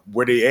talk about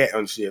where they at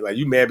on shit. Like,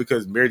 you mad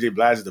because Mary J.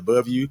 Blige is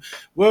above you?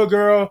 Well,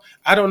 girl,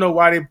 I don't know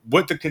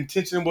what the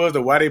contention was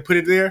or why they put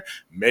it there.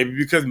 Maybe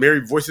because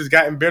Mary's voice has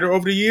gotten better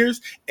over the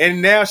years,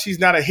 and now she's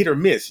not a hit or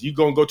miss. You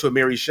gonna go to a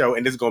Mary show,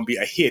 and it's gonna be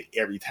a hit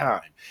every time.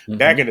 Mm-hmm.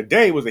 Back in the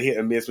day, it was a hit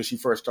or miss when she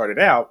first started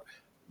out,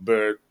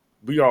 but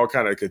we all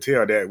kind of could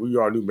tell that we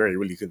all knew Mary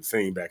really couldn't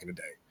sing back in the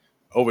day.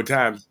 Over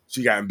time,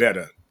 she gotten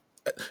better.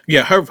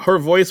 Yeah, her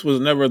voice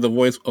was never the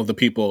voice of the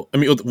people. I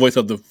mean, it was the voice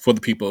for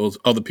the people. It was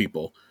other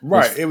people.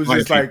 Right. It was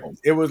just like,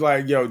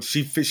 yo,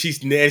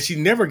 she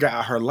never got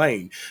out her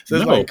lane. So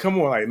it's like, come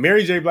on, like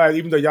Mary J. Blige,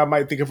 even though y'all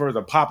might think of her as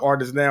a pop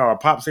artist now or a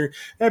pop singer,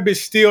 that bitch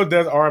still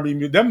does R&B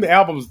music. Them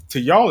albums to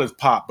y'all is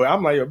pop, but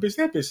I'm like, yo, bitch,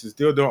 that bitch is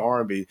still doing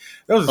R&B.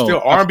 Those are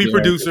still R&B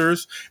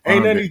producers.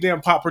 Ain't none of these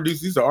damn pop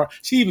producers. These are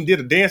she even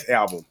did a dance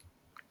album,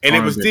 and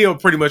R&B. It was still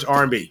pretty much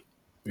R&B.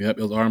 Yep,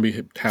 it was R&B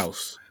hip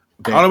house.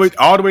 All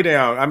the way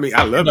down. I mean,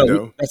 I love it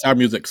though. That's our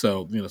music,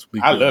 so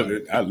I love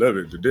it. I love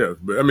it to death.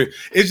 But I mean,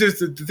 it's just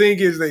the thing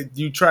is that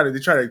they try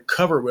to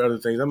cover it with other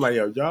things. I'm like,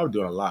 yo, y'all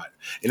doing a lot,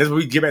 and that's when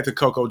we get back to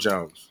Coco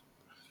Jones.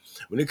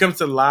 When it comes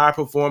to live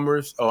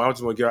performers, I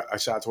just want to give a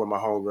shout out to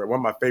one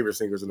of my favorite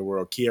singers in the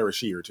world, Kiara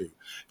Shear too.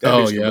 That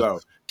bitch can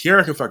blow.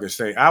 Kiara can fucking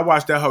sing. I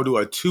watched that hoe do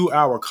a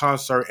 2-hour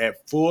concert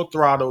at full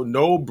throttle,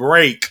 no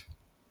break.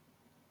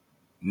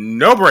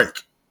 No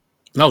break.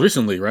 No,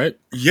 recently, right?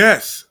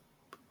 Yes.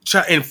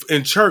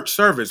 In church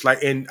service,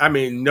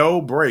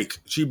 no break.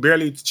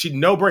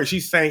 No break. She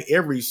sang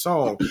every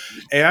song,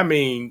 and I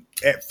mean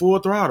at full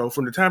throttle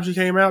from the time she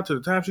came out to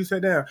the time she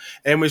sat down.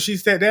 And when she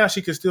sat down,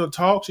 she could still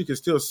talk. She could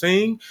still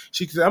sing.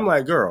 I'm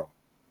like, girl,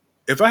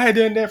 if I had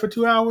done that for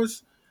 2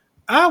 hours,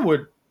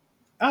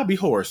 I'd be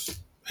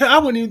hoarse. I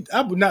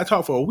would not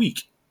talk for a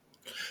week.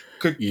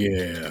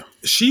 Yeah,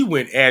 she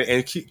went at it,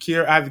 and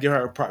Kiara, I have to give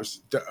her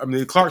props. I mean,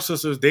 the Clark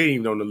sisters, they ain't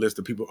even on the list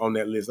of people on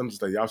that list. I'm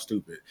just like, y'all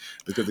stupid.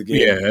 Because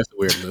again, that's a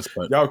weird list.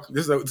 But y'all,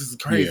 this is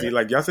crazy. Yeah.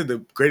 Like y'all said,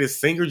 the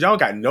greatest singers, y'all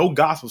got no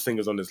gospel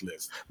singers on this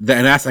list.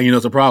 And that's how you know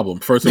it's a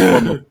problem. First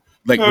and foremost,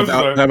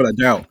 without having a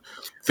doubt.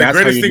 The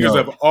greatest singers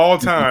of all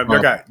don't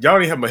even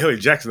have Mahalia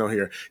Jackson on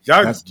here.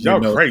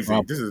 Y'all crazy.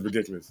 This is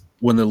ridiculous.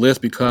 When the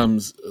list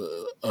becomes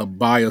a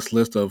biased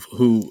list of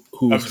who's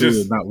who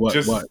and not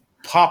what.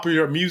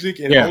 Popular music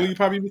and only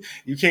popular music,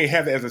 you can't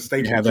have that as a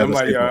staple.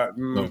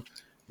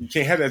 You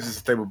can't have that as a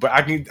staple. But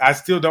I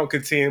still don't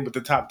contend with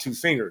the top 2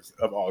 singers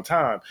of all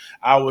time.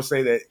 I would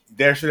say that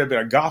there should have been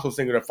a gospel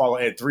singer to follow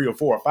at 3 or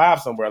 4 or 5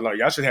 somewhere along.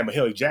 Y'all should have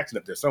Mahalia Jackson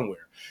up there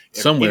somewhere.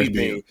 Somewhere.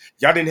 Y'all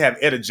didn't have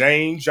Etta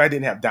James. Y'all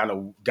didn't have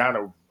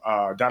Donna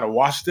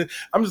Washington.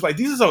 I'm just like,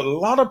 these are a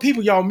lot of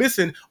people y'all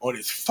missing on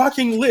this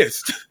fucking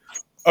list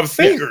of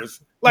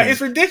singers.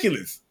 It's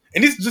ridiculous.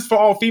 And this is just for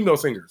all female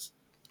singers.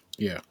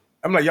 Yeah.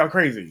 I'm like, y'all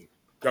crazy.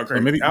 Y'all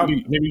crazy. Maybe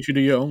you should do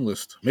your own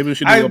list. Maybe we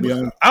should do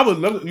beyond. I would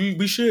love it.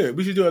 We should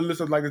do a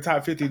list of like the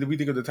top 50 that we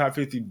think of the top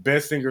 50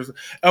 best singers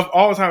of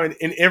all time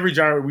in every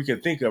genre we can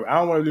think of. I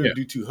don't want to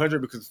do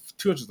 200 because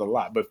 200 is a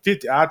lot, but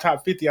 50, our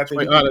top 50, I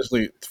think.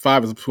 Honestly,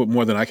 5 is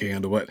more than I can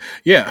handle. But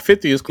yeah,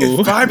 50 is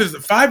cool. 5 is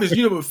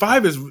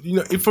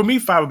for me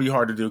 5 would be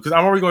hard to do because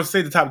I'm already going to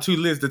say the top 2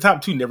 list. The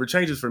top 2 never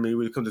changes for me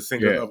when it comes to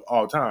singers of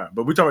all time.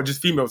 But we're talking about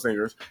just female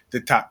singers. The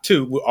top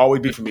 2 will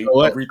always be for me.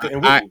 Aretha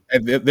and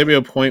Whitney. There'd be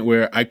a point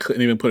where I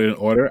couldn't even put it in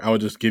order. I would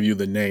just give you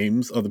the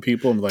names of the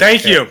people. I'm like,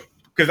 thank you,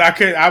 because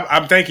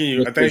I'm thanking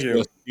you. Thank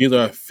you. These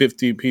are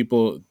 50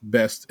 people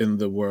best in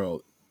the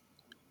world,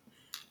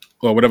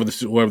 or whatever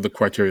the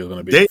criteria is going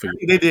to be.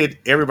 They did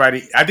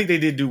everybody. I think they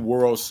did do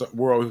world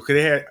because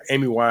they had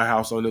Amy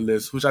Winehouse on the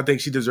list, which I think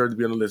she deserved to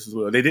be on the list as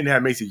well. They didn't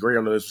have Macy Gray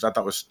on the list, which I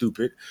thought was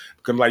stupid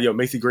because I'm like, yo,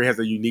 Macy Gray has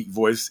a unique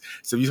voice.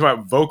 So if you talk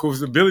about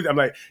vocals ability, I'm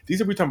like,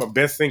 these are we talking about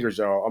best singers,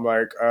 y'all. I'm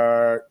like,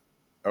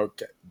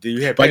 okay. Do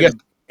you have? I guess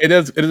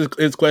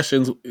it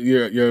questions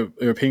your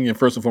opinion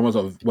first and foremost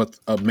of what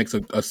makes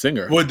a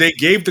singer. Well, they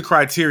gave the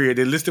criteria.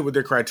 They listed what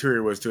their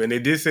criteria was too, and they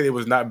did say it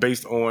was not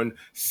based on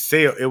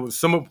sale. It was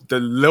some of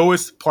the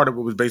lowest part of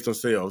it was based on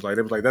sales. Like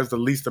it was like that's the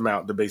least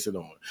amount to base it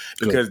on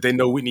because they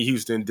know Whitney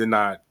Houston did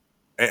not,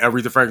 and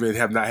Aretha Franklin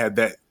have not had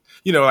that.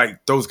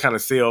 Like those kind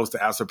of sales to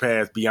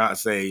outsurpass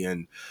Beyonce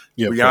and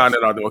Rihanna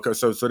and all that. Okay,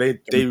 so they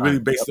really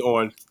based it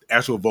on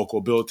actual vocal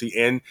ability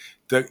and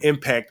the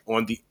impact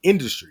on the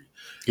industry.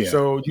 Yeah.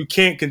 So you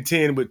can't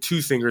contend with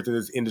 2 singers in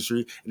this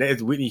industry, and that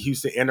is Whitney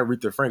Houston and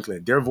Aretha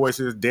Franklin. Their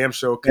voices damn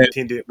sure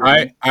contended.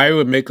 I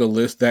would make a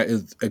list that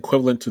is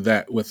equivalent to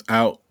that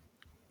without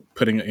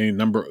putting any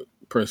number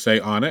per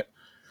se on it.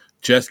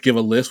 just give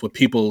a list with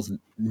people's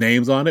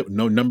names on it, with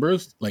no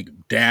numbers, like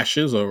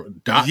dashes or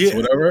dots, or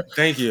whatever.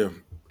 Thank you.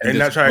 And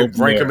not just try go to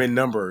from rank there. them in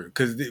number,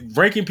 because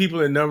ranking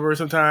people in number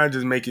sometimes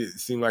just make it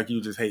seem like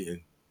you just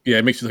hating. Yeah,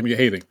 it makes you think you're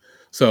hating.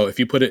 So if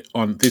you put it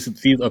on these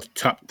of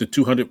top the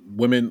 200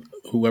 women,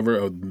 whoever,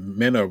 or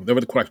men, or whatever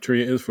the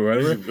criteria is for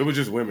whatever, It was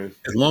just women.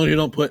 as long as you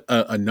don't put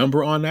a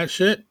number on that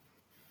shit,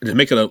 just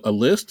make it a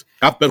list,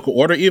 alphabetical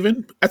order.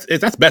 Even that's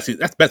best.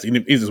 That's best.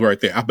 Easiest way right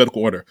there.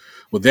 Alphabetical order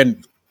will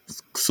then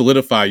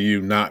solidify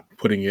you not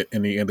putting it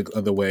any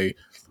other way,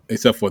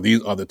 except for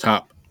these are the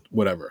top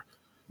whatever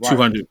Right.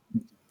 200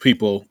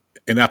 people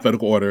in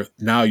alphabetical order.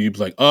 Now you'd be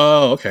like,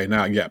 oh, okay,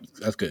 now yeah,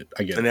 that's good.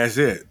 I get it. And that's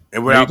it.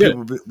 And Now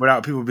you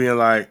without people being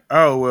like,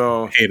 oh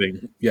well,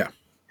 hating, yeah.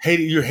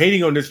 You're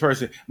hating on this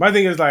person. My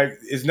thing is like,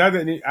 it's not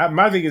that.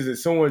 My thing is that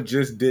someone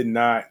just did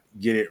not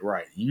get it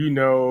right. You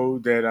know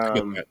that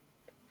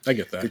I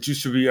get that. That you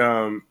should be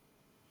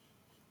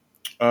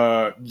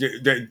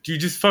that you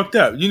just fucked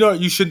up. You know,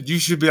 you should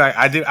be like,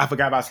 I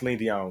forgot about Celine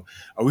Dion.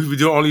 Or we were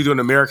only doing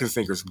American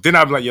singers. Then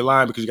I'd be like, you're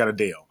lying because you got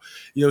Adele.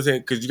 You know what I'm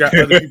saying? Because you got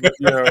other people.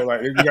 You know,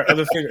 like you got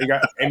other singers. You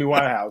got Amy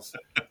Winehouse.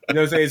 You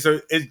know what I'm saying? So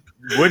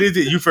what is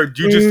it you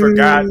just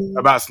forgot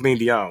about Celine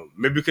Dion?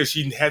 Maybe because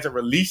she hasn't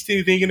released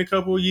anything in a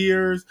couple of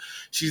years.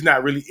 She's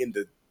not really in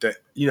the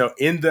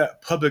in the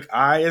public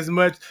eye as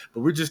much.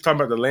 But we're just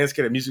talking about the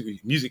landscape of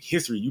music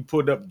history. You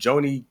pulled up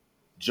Joni,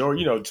 some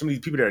of these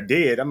people that are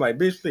dead. I'm like,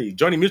 bitch, please.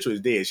 Joni Mitchell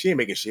is dead. She ain't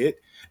making shit.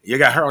 You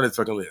got her on this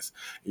fucking list.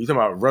 You talking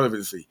about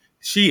relevancy?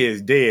 She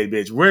is dead,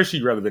 bitch. Where is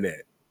she relevant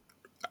at?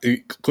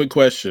 Quick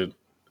question: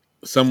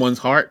 someone's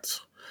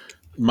hearts,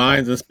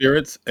 minds, and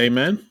spirits.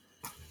 Amen.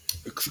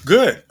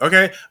 Good.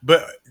 Okay.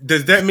 But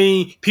does that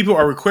mean people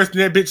are requesting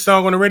that bitch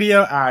song on the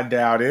radio? I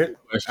doubt it.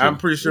 I'm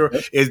pretty sure.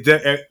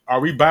 Are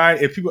we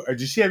buying? If people,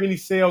 does she have any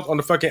sales on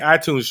the fucking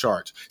iTunes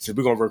charts? Since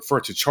we're gonna refer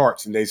to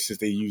charts, and since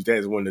they use that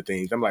as one of the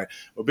things, I'm like,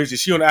 well, bitch,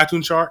 is she on the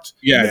iTunes charts?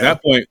 Yeah. No. At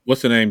that point,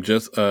 what's the name?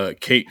 Just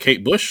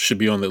Kate Bush should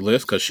be on the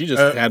list because she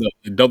just had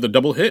a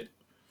double hit.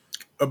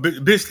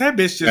 Bitch, that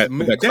bitch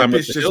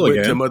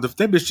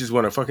just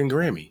won a fucking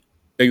Grammy.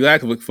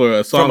 Exactly, for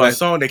a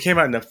song that came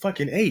out in the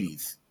fucking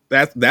 80s.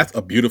 That's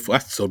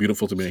so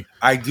beautiful to me.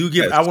 I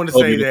want to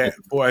say that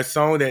for a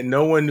song that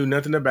no one knew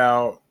nothing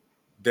about,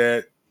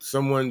 that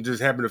someone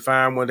just happened to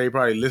find one day,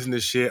 probably listen to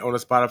shit on a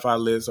Spotify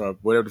list or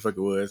whatever the fuck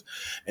it was.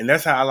 And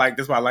that's why I like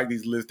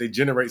these lists. They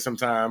generate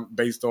sometime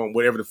based on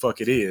whatever the fuck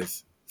it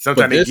is.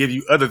 Sometimes they give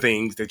you other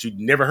things that you'd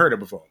never heard of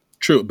before.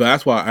 True, but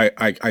that's why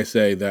I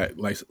say that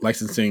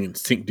licensing and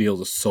sync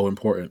deals are so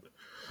important.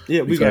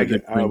 Yeah, we gotta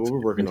get.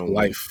 We're working on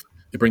life.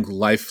 It brings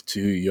life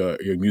to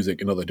your music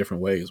in other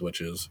different ways,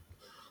 which is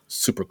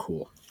super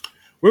cool.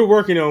 We're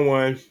working on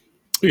one.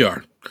 We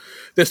are.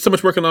 There's so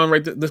much working on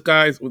this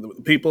guys,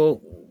 with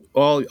people,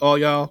 all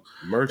y'all.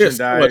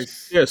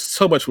 Merchandise. There's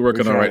so much we're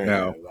working on right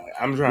now.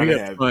 I'm trying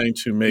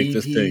to make EPs,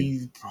 this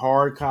thing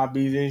hard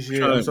copies and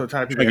shit. I'm so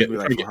tired of people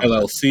trying to get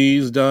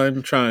LLCs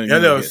done.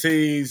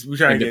 LLCs. We're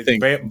trying to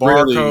get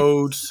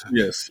barcodes.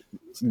 Really, yes,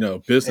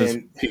 business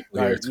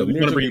people here. So we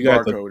want to bring you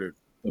guys the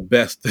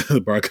best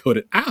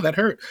barcoded. Ow, that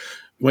hurt.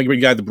 We want to bring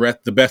you guys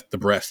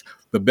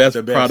the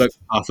best product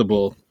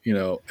possible.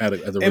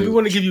 And we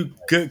want to give you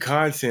good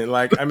content.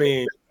 Like, I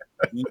mean,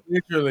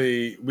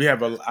 literally,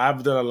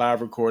 I've done a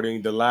live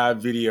recording. The live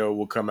video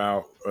will come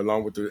out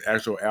along with the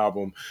actual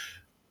album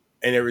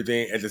and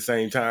everything at the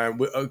same time,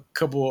 with a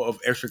couple of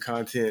extra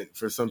content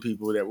for some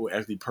people that will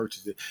actually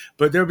purchase it.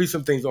 But there'll be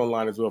some things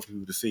online as well for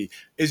people to see.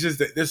 It's just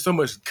that there's so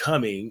much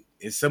coming.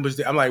 It's so much.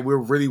 I'm like, we're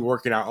really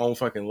working our own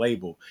fucking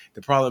label.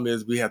 The problem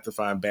is we have to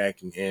find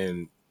backing,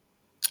 and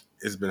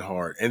it's been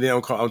hard. And then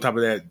on top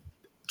of that,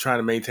 trying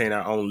to maintain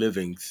our own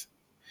livings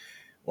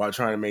while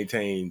trying to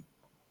maintain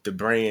the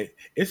brand.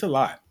 It's a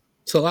lot.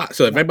 It's a lot.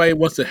 So if anybody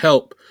wants to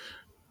help,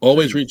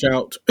 always reach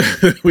out.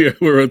 we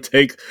will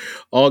take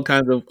all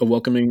kinds of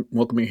welcoming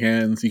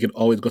hands. You can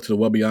always go to the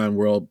Well Beyond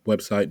World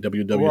website,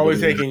 www. We're always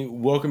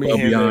taking welcoming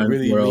hands that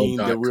really mean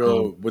the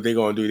real, what they're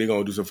going to do. They're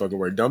going to do some fucking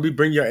work. Don't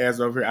bring your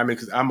ass over here. I mean,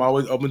 because I'm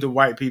always open to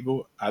white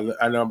people. I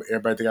know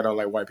everybody think I don't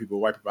like white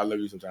people. White people, I love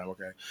you sometimes,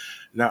 okay?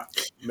 Now,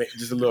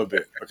 just a little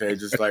bit, okay?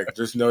 Just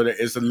know that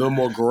it's a little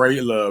more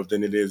gray love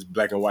than it is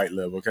black and white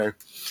love, okay?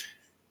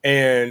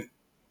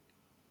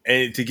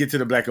 And to get to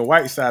the black and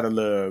white side of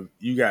love,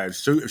 you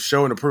guys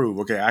show and approve.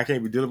 Okay, I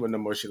can't be dealing with no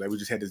more shit. Like, we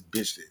just had this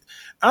bitch.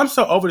 I'm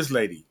so over this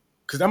lady.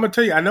 Because I'm going to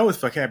tell you, I know it's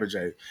fuck happened,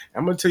 Jay.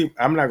 I'm going to tell you,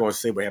 I'm not going to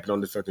say what happened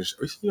on this fucking show.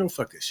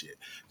 Fuck this shit.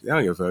 I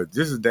don't give a fuck.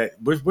 This is that.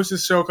 What's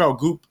this show called?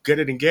 Goop, Get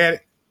It and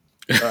Gag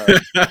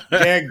It?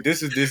 Gag,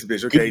 this is this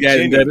bitch. Okay,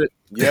 Jenny.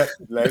 Yep,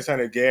 last time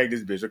to gag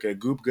this bitch. Okay,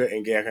 goop, gut,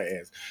 and gag her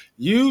ass.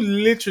 You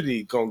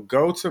literally going to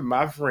go to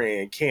my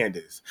friend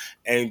Candace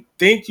and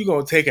think you're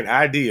going to take an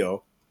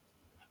ideal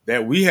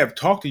that we have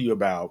talked to you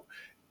about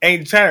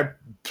and try to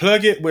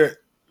plug it with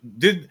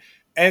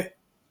and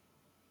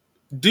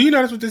do you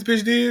know that's what this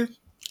bitch did?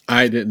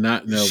 I did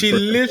not know. She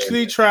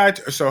literally tried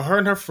to, so her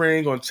and her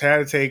friend gonna try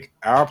to take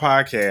our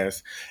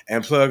podcast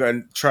and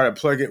try to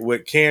plug it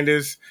with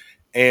Candace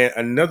and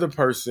another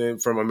person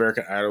from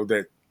American Idol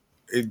that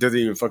it doesn't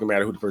even fucking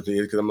matter who the person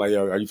is because I'm like,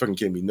 yo, are you fucking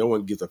kidding me? No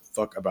one gives a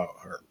fuck about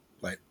her.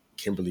 Like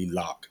Kimberly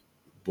Locke.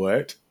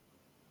 What?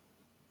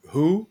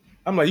 Who?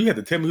 I'm like, you had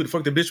to tell me who the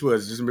fuck the bitch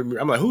was.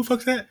 I'm like, who the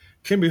fuck's that?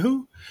 Kimberly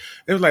who?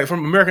 It was like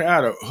from American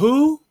Idol.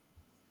 Who?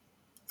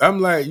 I'm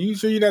like, you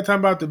sure you're not talking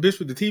about the bitch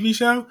with the TV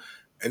show?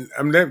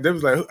 And they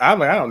was like, I'm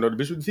like, I don't know the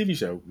bitch with the TV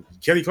show.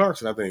 Kelly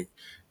Clarkson, I think.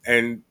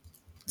 And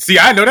see,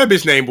 I know that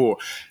bitch name, boy.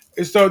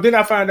 And so then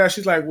I find out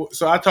she's like,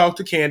 so I talked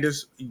to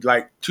Candace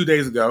like 2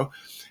 days ago.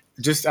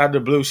 Just out of the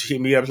blue, she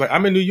hit me up. She's like,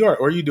 I'm in New York.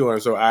 What are you doing?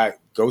 So I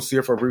go see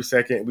her for a brief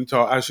second. We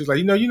talk. And she's like,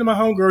 you know my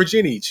homegirl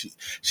Jenny.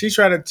 She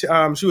tried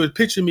to, she was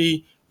pitching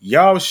me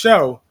y'all's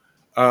show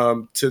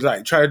to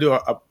like try to do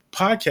a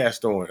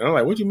podcast on. And I'm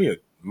like, what do you mean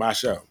my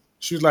show?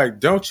 She was like,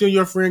 don't you and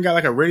your friend got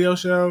like a radio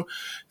show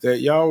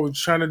that y'all was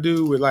trying to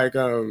do with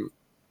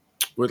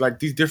like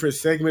these different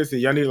segments that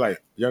y'all need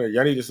like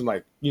y'all needed some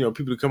like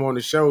people to come on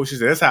the show. She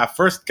said that's how I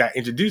first got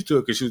introduced to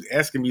it because she was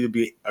asking me to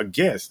be a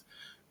guest.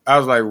 I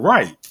was like,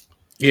 right.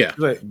 Yeah.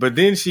 But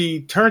then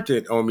she turned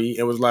it on me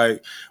and was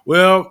like,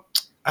 well,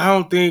 I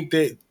don't think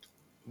that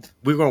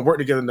we're going to work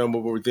together no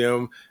more with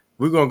them.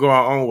 We're going to go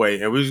our own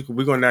way. And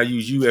we're going to now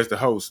use you as the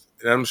host.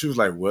 And she was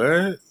like,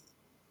 what?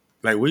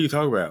 Like, what are you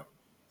talking about?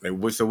 Like,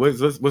 what's up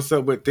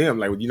with them?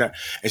 Like, you not?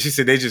 And she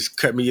said they just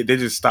cut me. They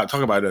just stopped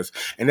talking about us.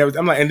 And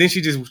I'm like, and then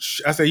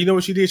I said, you know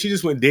what she did? She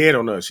just went dead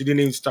on us. She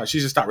didn't even start. She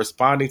just stopped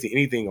responding to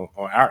anything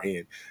on our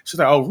end. She's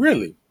like, oh,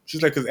 really?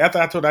 She's like, because after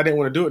I told her I didn't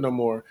want to do it no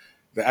more,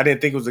 that I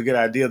didn't think it was a good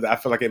idea. That I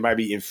feel like it might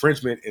be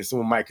infringement, and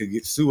someone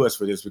could sue us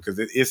for this because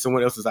it is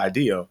someone else's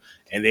idea,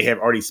 and they have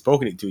already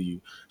spoken it to you.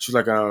 She's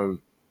like,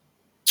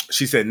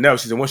 she said no.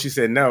 She said once she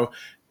said no,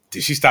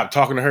 she stopped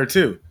talking to her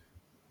too.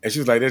 And she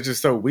was like, that's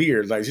just so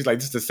weird. Like, she's like,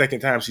 this is the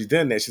second time she's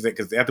done that. She's like,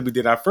 because after we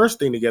did our first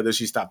thing together,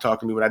 she stopped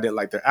talking to me when I didn't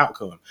like the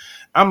outcome.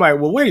 I'm like,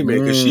 well, wait a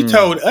minute. Because she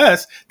told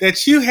us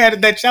that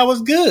y'all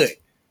was good.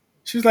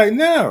 She was like,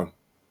 no.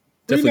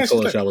 Definitely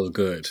told us y'all was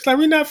good. She's like,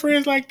 we're not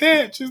friends like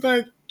that. She's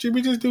like,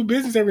 we just do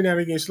business every now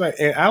and again. She's like,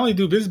 and I only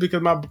do business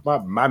because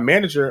my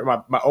manager,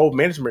 my old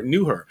management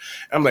knew her.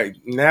 I'm like,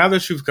 now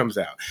the truth comes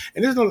out.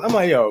 And I'm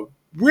like, yo,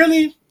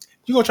 really?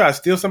 You gonna try to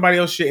steal somebody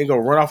else's shit and go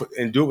run off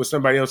and do it with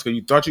somebody else because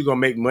you thought you were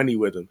gonna make money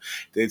with them.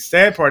 The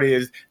sad part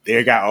is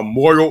they got a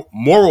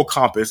moral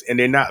compass and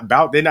they're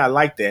not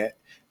like that.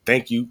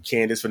 Thank you,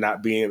 Candace, for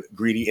not being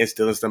greedy and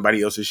stealing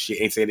somebody else's shit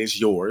and saying it's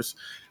yours.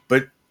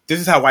 But this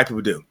is how white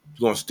people do.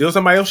 You're gonna steal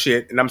somebody else's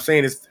shit, and I'm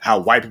saying it's how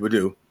white people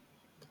do.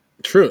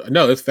 True.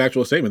 No, it's a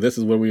factual statement. This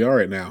is where we are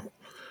right now.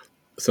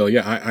 So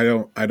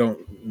yeah, I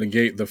don't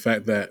negate the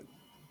fact that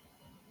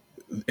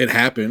it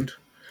happened.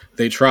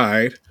 They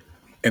tried.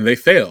 And they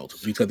failed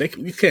because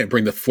you can't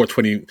bring the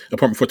apartment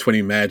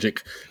 420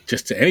 magic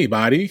just to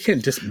anybody. You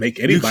can't just make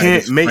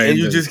anybody.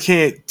 You just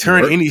can't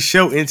turn any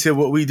show into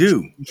what we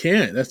do. You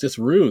can't. That's just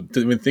rude to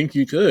even think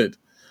you could.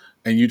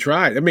 And you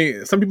tried. I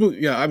mean, some people.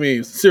 Yeah. I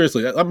mean,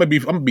 seriously, I'm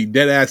gonna be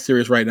dead ass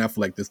serious right now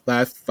for like this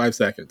last 5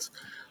 seconds.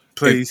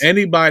 Please. If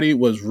anybody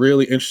was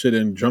really interested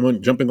in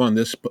jumping on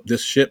this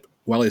ship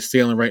while it's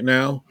sailing right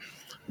now,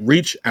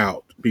 reach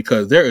out.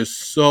 Because there is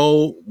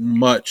so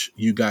much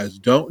you guys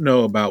don't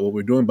know about what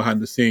we're doing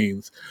behind the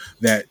scenes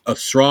that a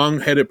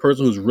strong-headed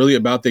person who's really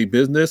about their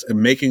business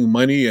and making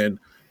money and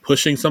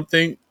pushing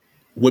something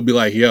would be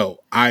like, yo,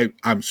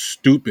 I'm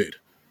stupid.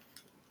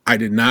 I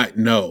did not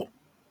know.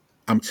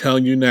 I'm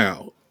telling you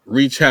now,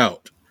 reach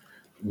out.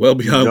 Well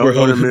Beyond Don't World.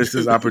 want to miss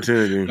this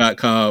opportunity.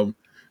 .com.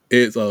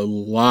 It's a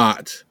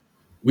lot.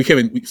 We can't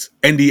even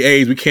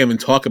NDAs. We can't even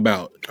talk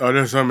about. Oh,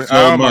 there's something.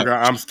 Oh my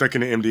god, I'm stuck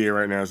in the MDA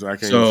right now, so I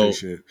can't even say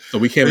shit. So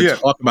we can't even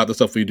talk about the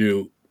stuff we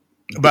do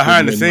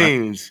behind the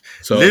scenes.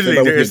 So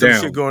literally, there is some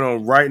shit going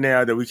on right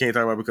now that we can't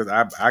talk about because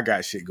I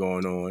got shit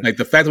going on. Like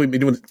the fact that we've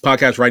been doing the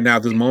podcast right now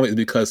at this moment is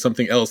because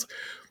something else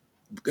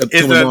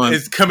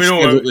is coming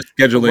on.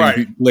 Scheduling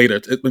right.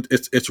 Later.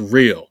 It's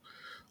real.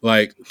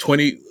 Like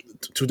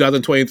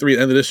 2023,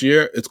 end of this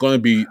year, it's going to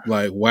be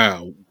like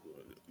wow.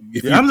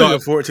 I'm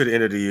looking forward to the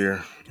end of the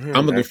year.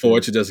 I'm looking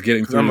forward to just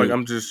getting through.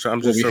 I'm just so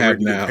ready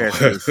to get past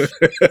this.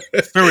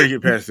 So ready to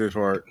get past this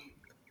part.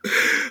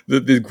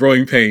 The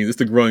growing pains. It's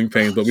the growing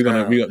pains, but we're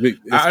gonna.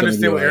 I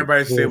understand what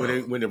everybody said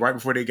when right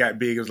before they got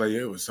big. It was like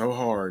it was so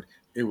hard.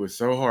 It was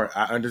so hard.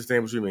 I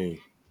understand what you mean.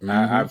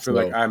 I feel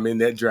like I'm in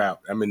that drought.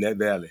 I'm in that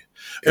valley.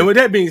 And with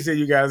that being said,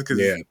 you guys, because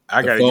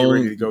I gotta get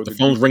ready to go. The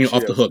phone's ringing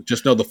off the hook.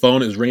 Just know the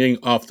phone is ringing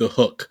off the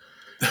hook.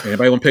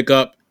 Anybody want to pick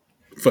up?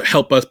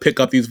 Help us pick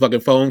up these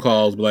fucking phone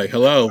calls. Be like,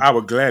 hello. I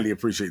would gladly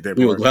appreciate that.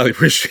 We would gladly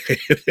appreciate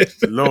it.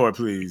 Lord,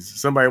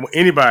 please.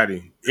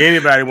 Anybody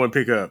want to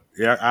pick up?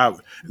 Yeah, as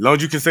long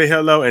as you can say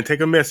hello and take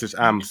a message,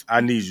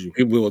 I need you.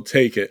 We will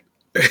take it.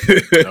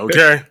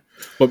 Okay.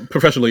 But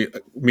professionally,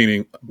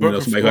 meaning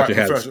somebody who actually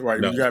has. Right,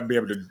 you gotta be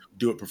able to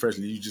do it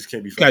professionally. You just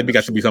can't be. You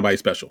got to be somebody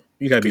special.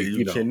 You got to be.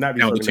 You cannot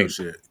be fucking up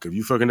shit. Because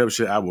you fucking up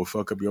shit, I will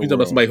fuck up your. You're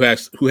talking about somebody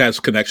who has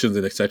connections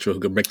and etc. who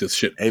can make this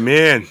shit.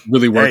 Amen.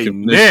 Really work.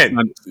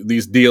 Amen.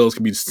 These deals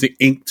can be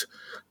inked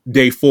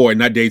day 4 and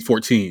not day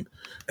 14.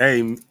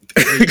 Hey,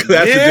 that's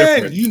the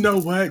difference. You know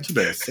what? You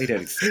better say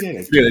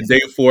that. Yeah, a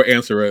day 4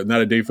 answer,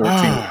 not a day 14.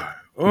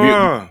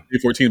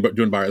 14, but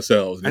doing by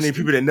ourselves. I need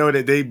people that know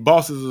that they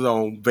bosses is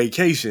on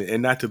vacation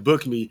and not to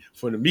book me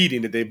for the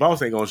meeting that they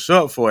boss ain't gonna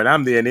show up for, and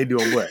I'm there and they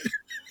doing what?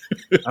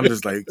 I'm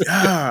just like,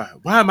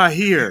 why am I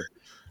here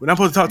when I'm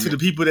supposed to talk to the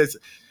people that's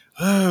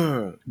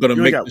gonna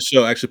make the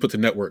show actually put to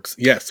networks?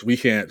 Yes, we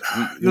can't.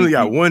 You only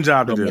got one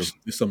job to do. There's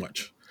so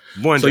much.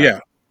 One job. Yeah.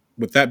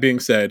 With that being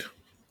said,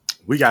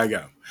 we gotta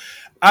go.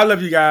 I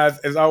love you guys.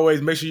 As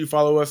always, make sure you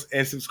follow us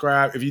and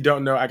subscribe. If you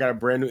don't know, I got a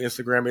brand new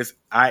Instagram. It's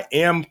I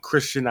am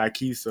Christian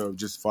Ike, so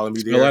just follow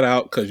me there. Spell that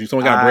out because you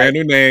someone got a brand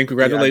new name.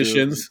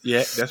 Congratulations.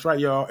 Yeah, that's right,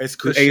 y'all. It's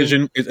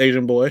Christian. It's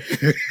Asian boy.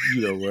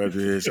 You know what it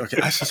is.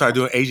 Okay, I should start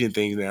doing Asian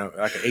things now,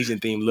 like an Asian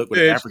theme look with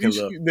an African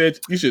look.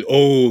 You should.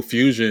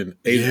 Fusion.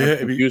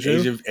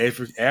 Asian,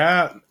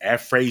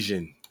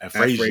 Afrasian.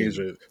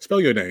 Spell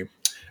your name.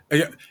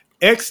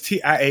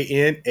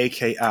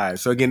 XTIANAKI.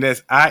 So again,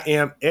 that's I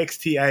am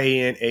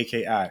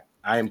XTIANAKI.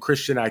 I am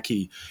Christian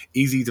Ike.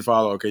 Easy to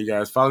follow. Okay, you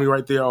guys, follow me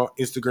right there on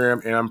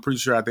Instagram, and I'm pretty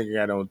sure I think I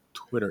got it on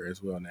Twitter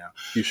as well now.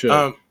 You should.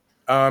 And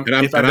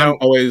I'm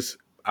always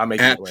I'll make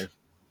it way.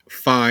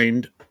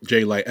 Find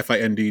Jaylight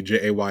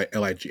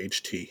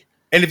FINDJAYLIGHT.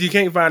 And if you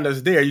can't find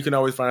us there, you can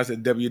always find us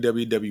at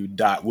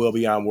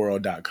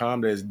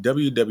www.wellbeyondworld.com. That's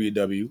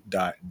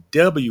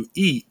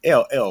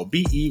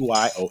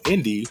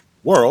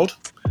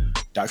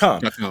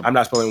www.wellbeyondworld.com. I'm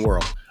not spelling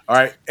world. All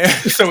right.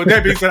 So with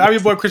that being said, I'm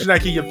your boy Christian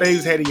Ike. Your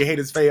faves hater, your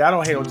haters fade. I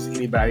don't hate on just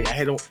anybody. I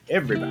hate on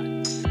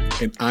everybody.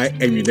 And I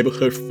am your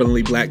neighborhood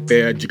friendly black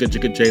bear,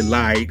 Jigga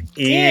J-Light.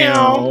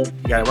 You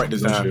gotta write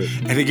this down.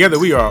 And together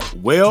we are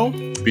Well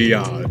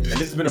Beyond. And this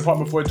has been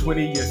Apartment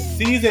 420, your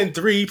season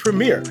 3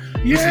 premiere.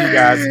 We'll see you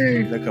guys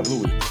in a couple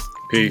of weeks.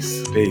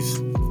 Peace.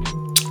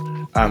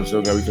 I'm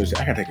so glad we finished.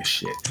 I gotta take a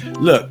shit.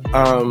 Look,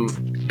 I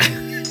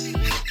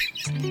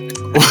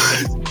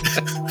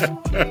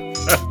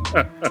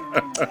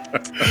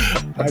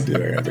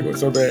gotta go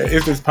so bad.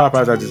 If it's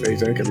Popeyes I just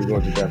ate, I could be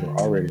going to the bathroom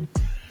already.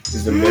 This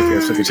is the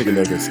Metcalf chicken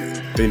nuggets.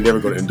 They never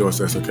going to endorse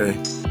us, okay?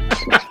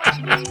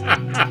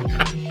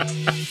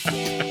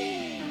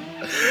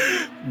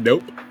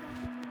 Nope.